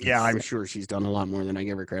here. It's Yeah, I'm insane. sure she's done a lot more than I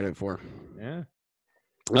give her credit for. Yeah.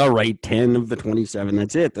 All right, 10 of the 27.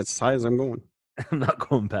 That's it. That's as high as I'm going. I'm not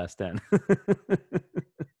going past 10.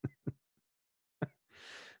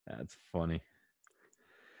 That's funny.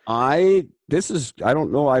 I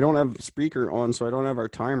don't know. I don't have speaker on, so I don't have our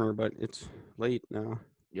timer, but it's late now.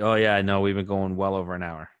 Oh yeah, I know. We've been going well over an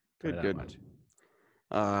hour. Tell you Good, that good.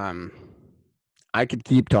 much. I could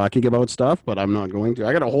keep talking about stuff, but I'm not going to.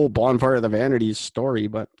 I got a whole Bonfire of the Vanities story,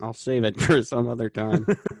 but I'll save it for some other time.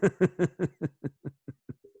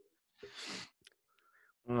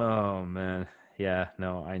 Oh man. Yeah,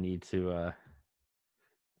 no, I need to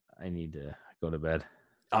go to bed.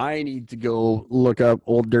 I need to go look up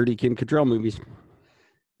old dirty Kim Cattrall movies.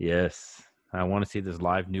 Yes. I want to see this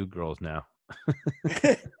live New Girls now.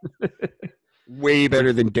 Way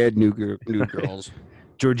better than dead new girls.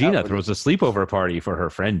 Georgina That would- throws a sleepover party for her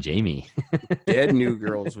friend Jamie. Dead New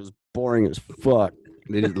Girls was boring as fuck.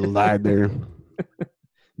 They just lied there.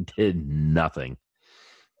 Did nothing.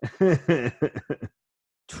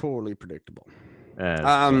 Totally predictable.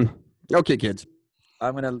 That's Okay, kids.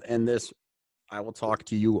 I'm gonna end this. I will talk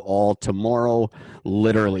to you all tomorrow,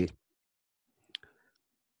 literally.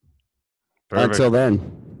 perfect. Until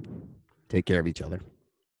then, take care of each other.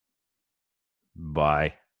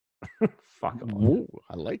 Bye. Fuck off. Whoa,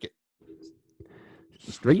 I like it.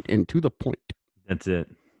 Straight and to the point. That's it.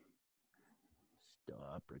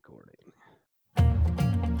 Stop recording.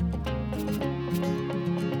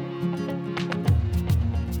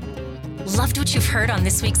 Loved what you've heard on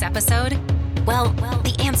this week's episode? Well,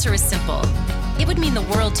 the answer is simple. It would mean the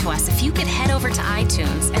world to us if you could head over to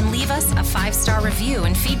iTunes and leave us a 5-star review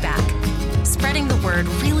and feedback. Spreading the word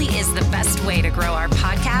really is the best way to grow our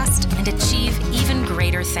podcast and achieve even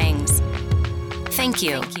greater things. Thank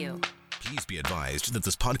you. Please be advised that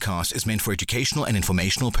this podcast is meant for educational and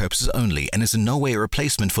informational purposes only and is in no way a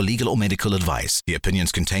replacement for legal or medical advice. The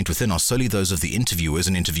opinions contained within are solely those of the interviewers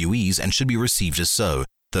and interviewees and should be received as so.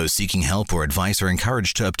 Those seeking help or advice are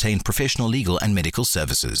encouraged to obtain professional legal and medical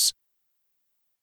services.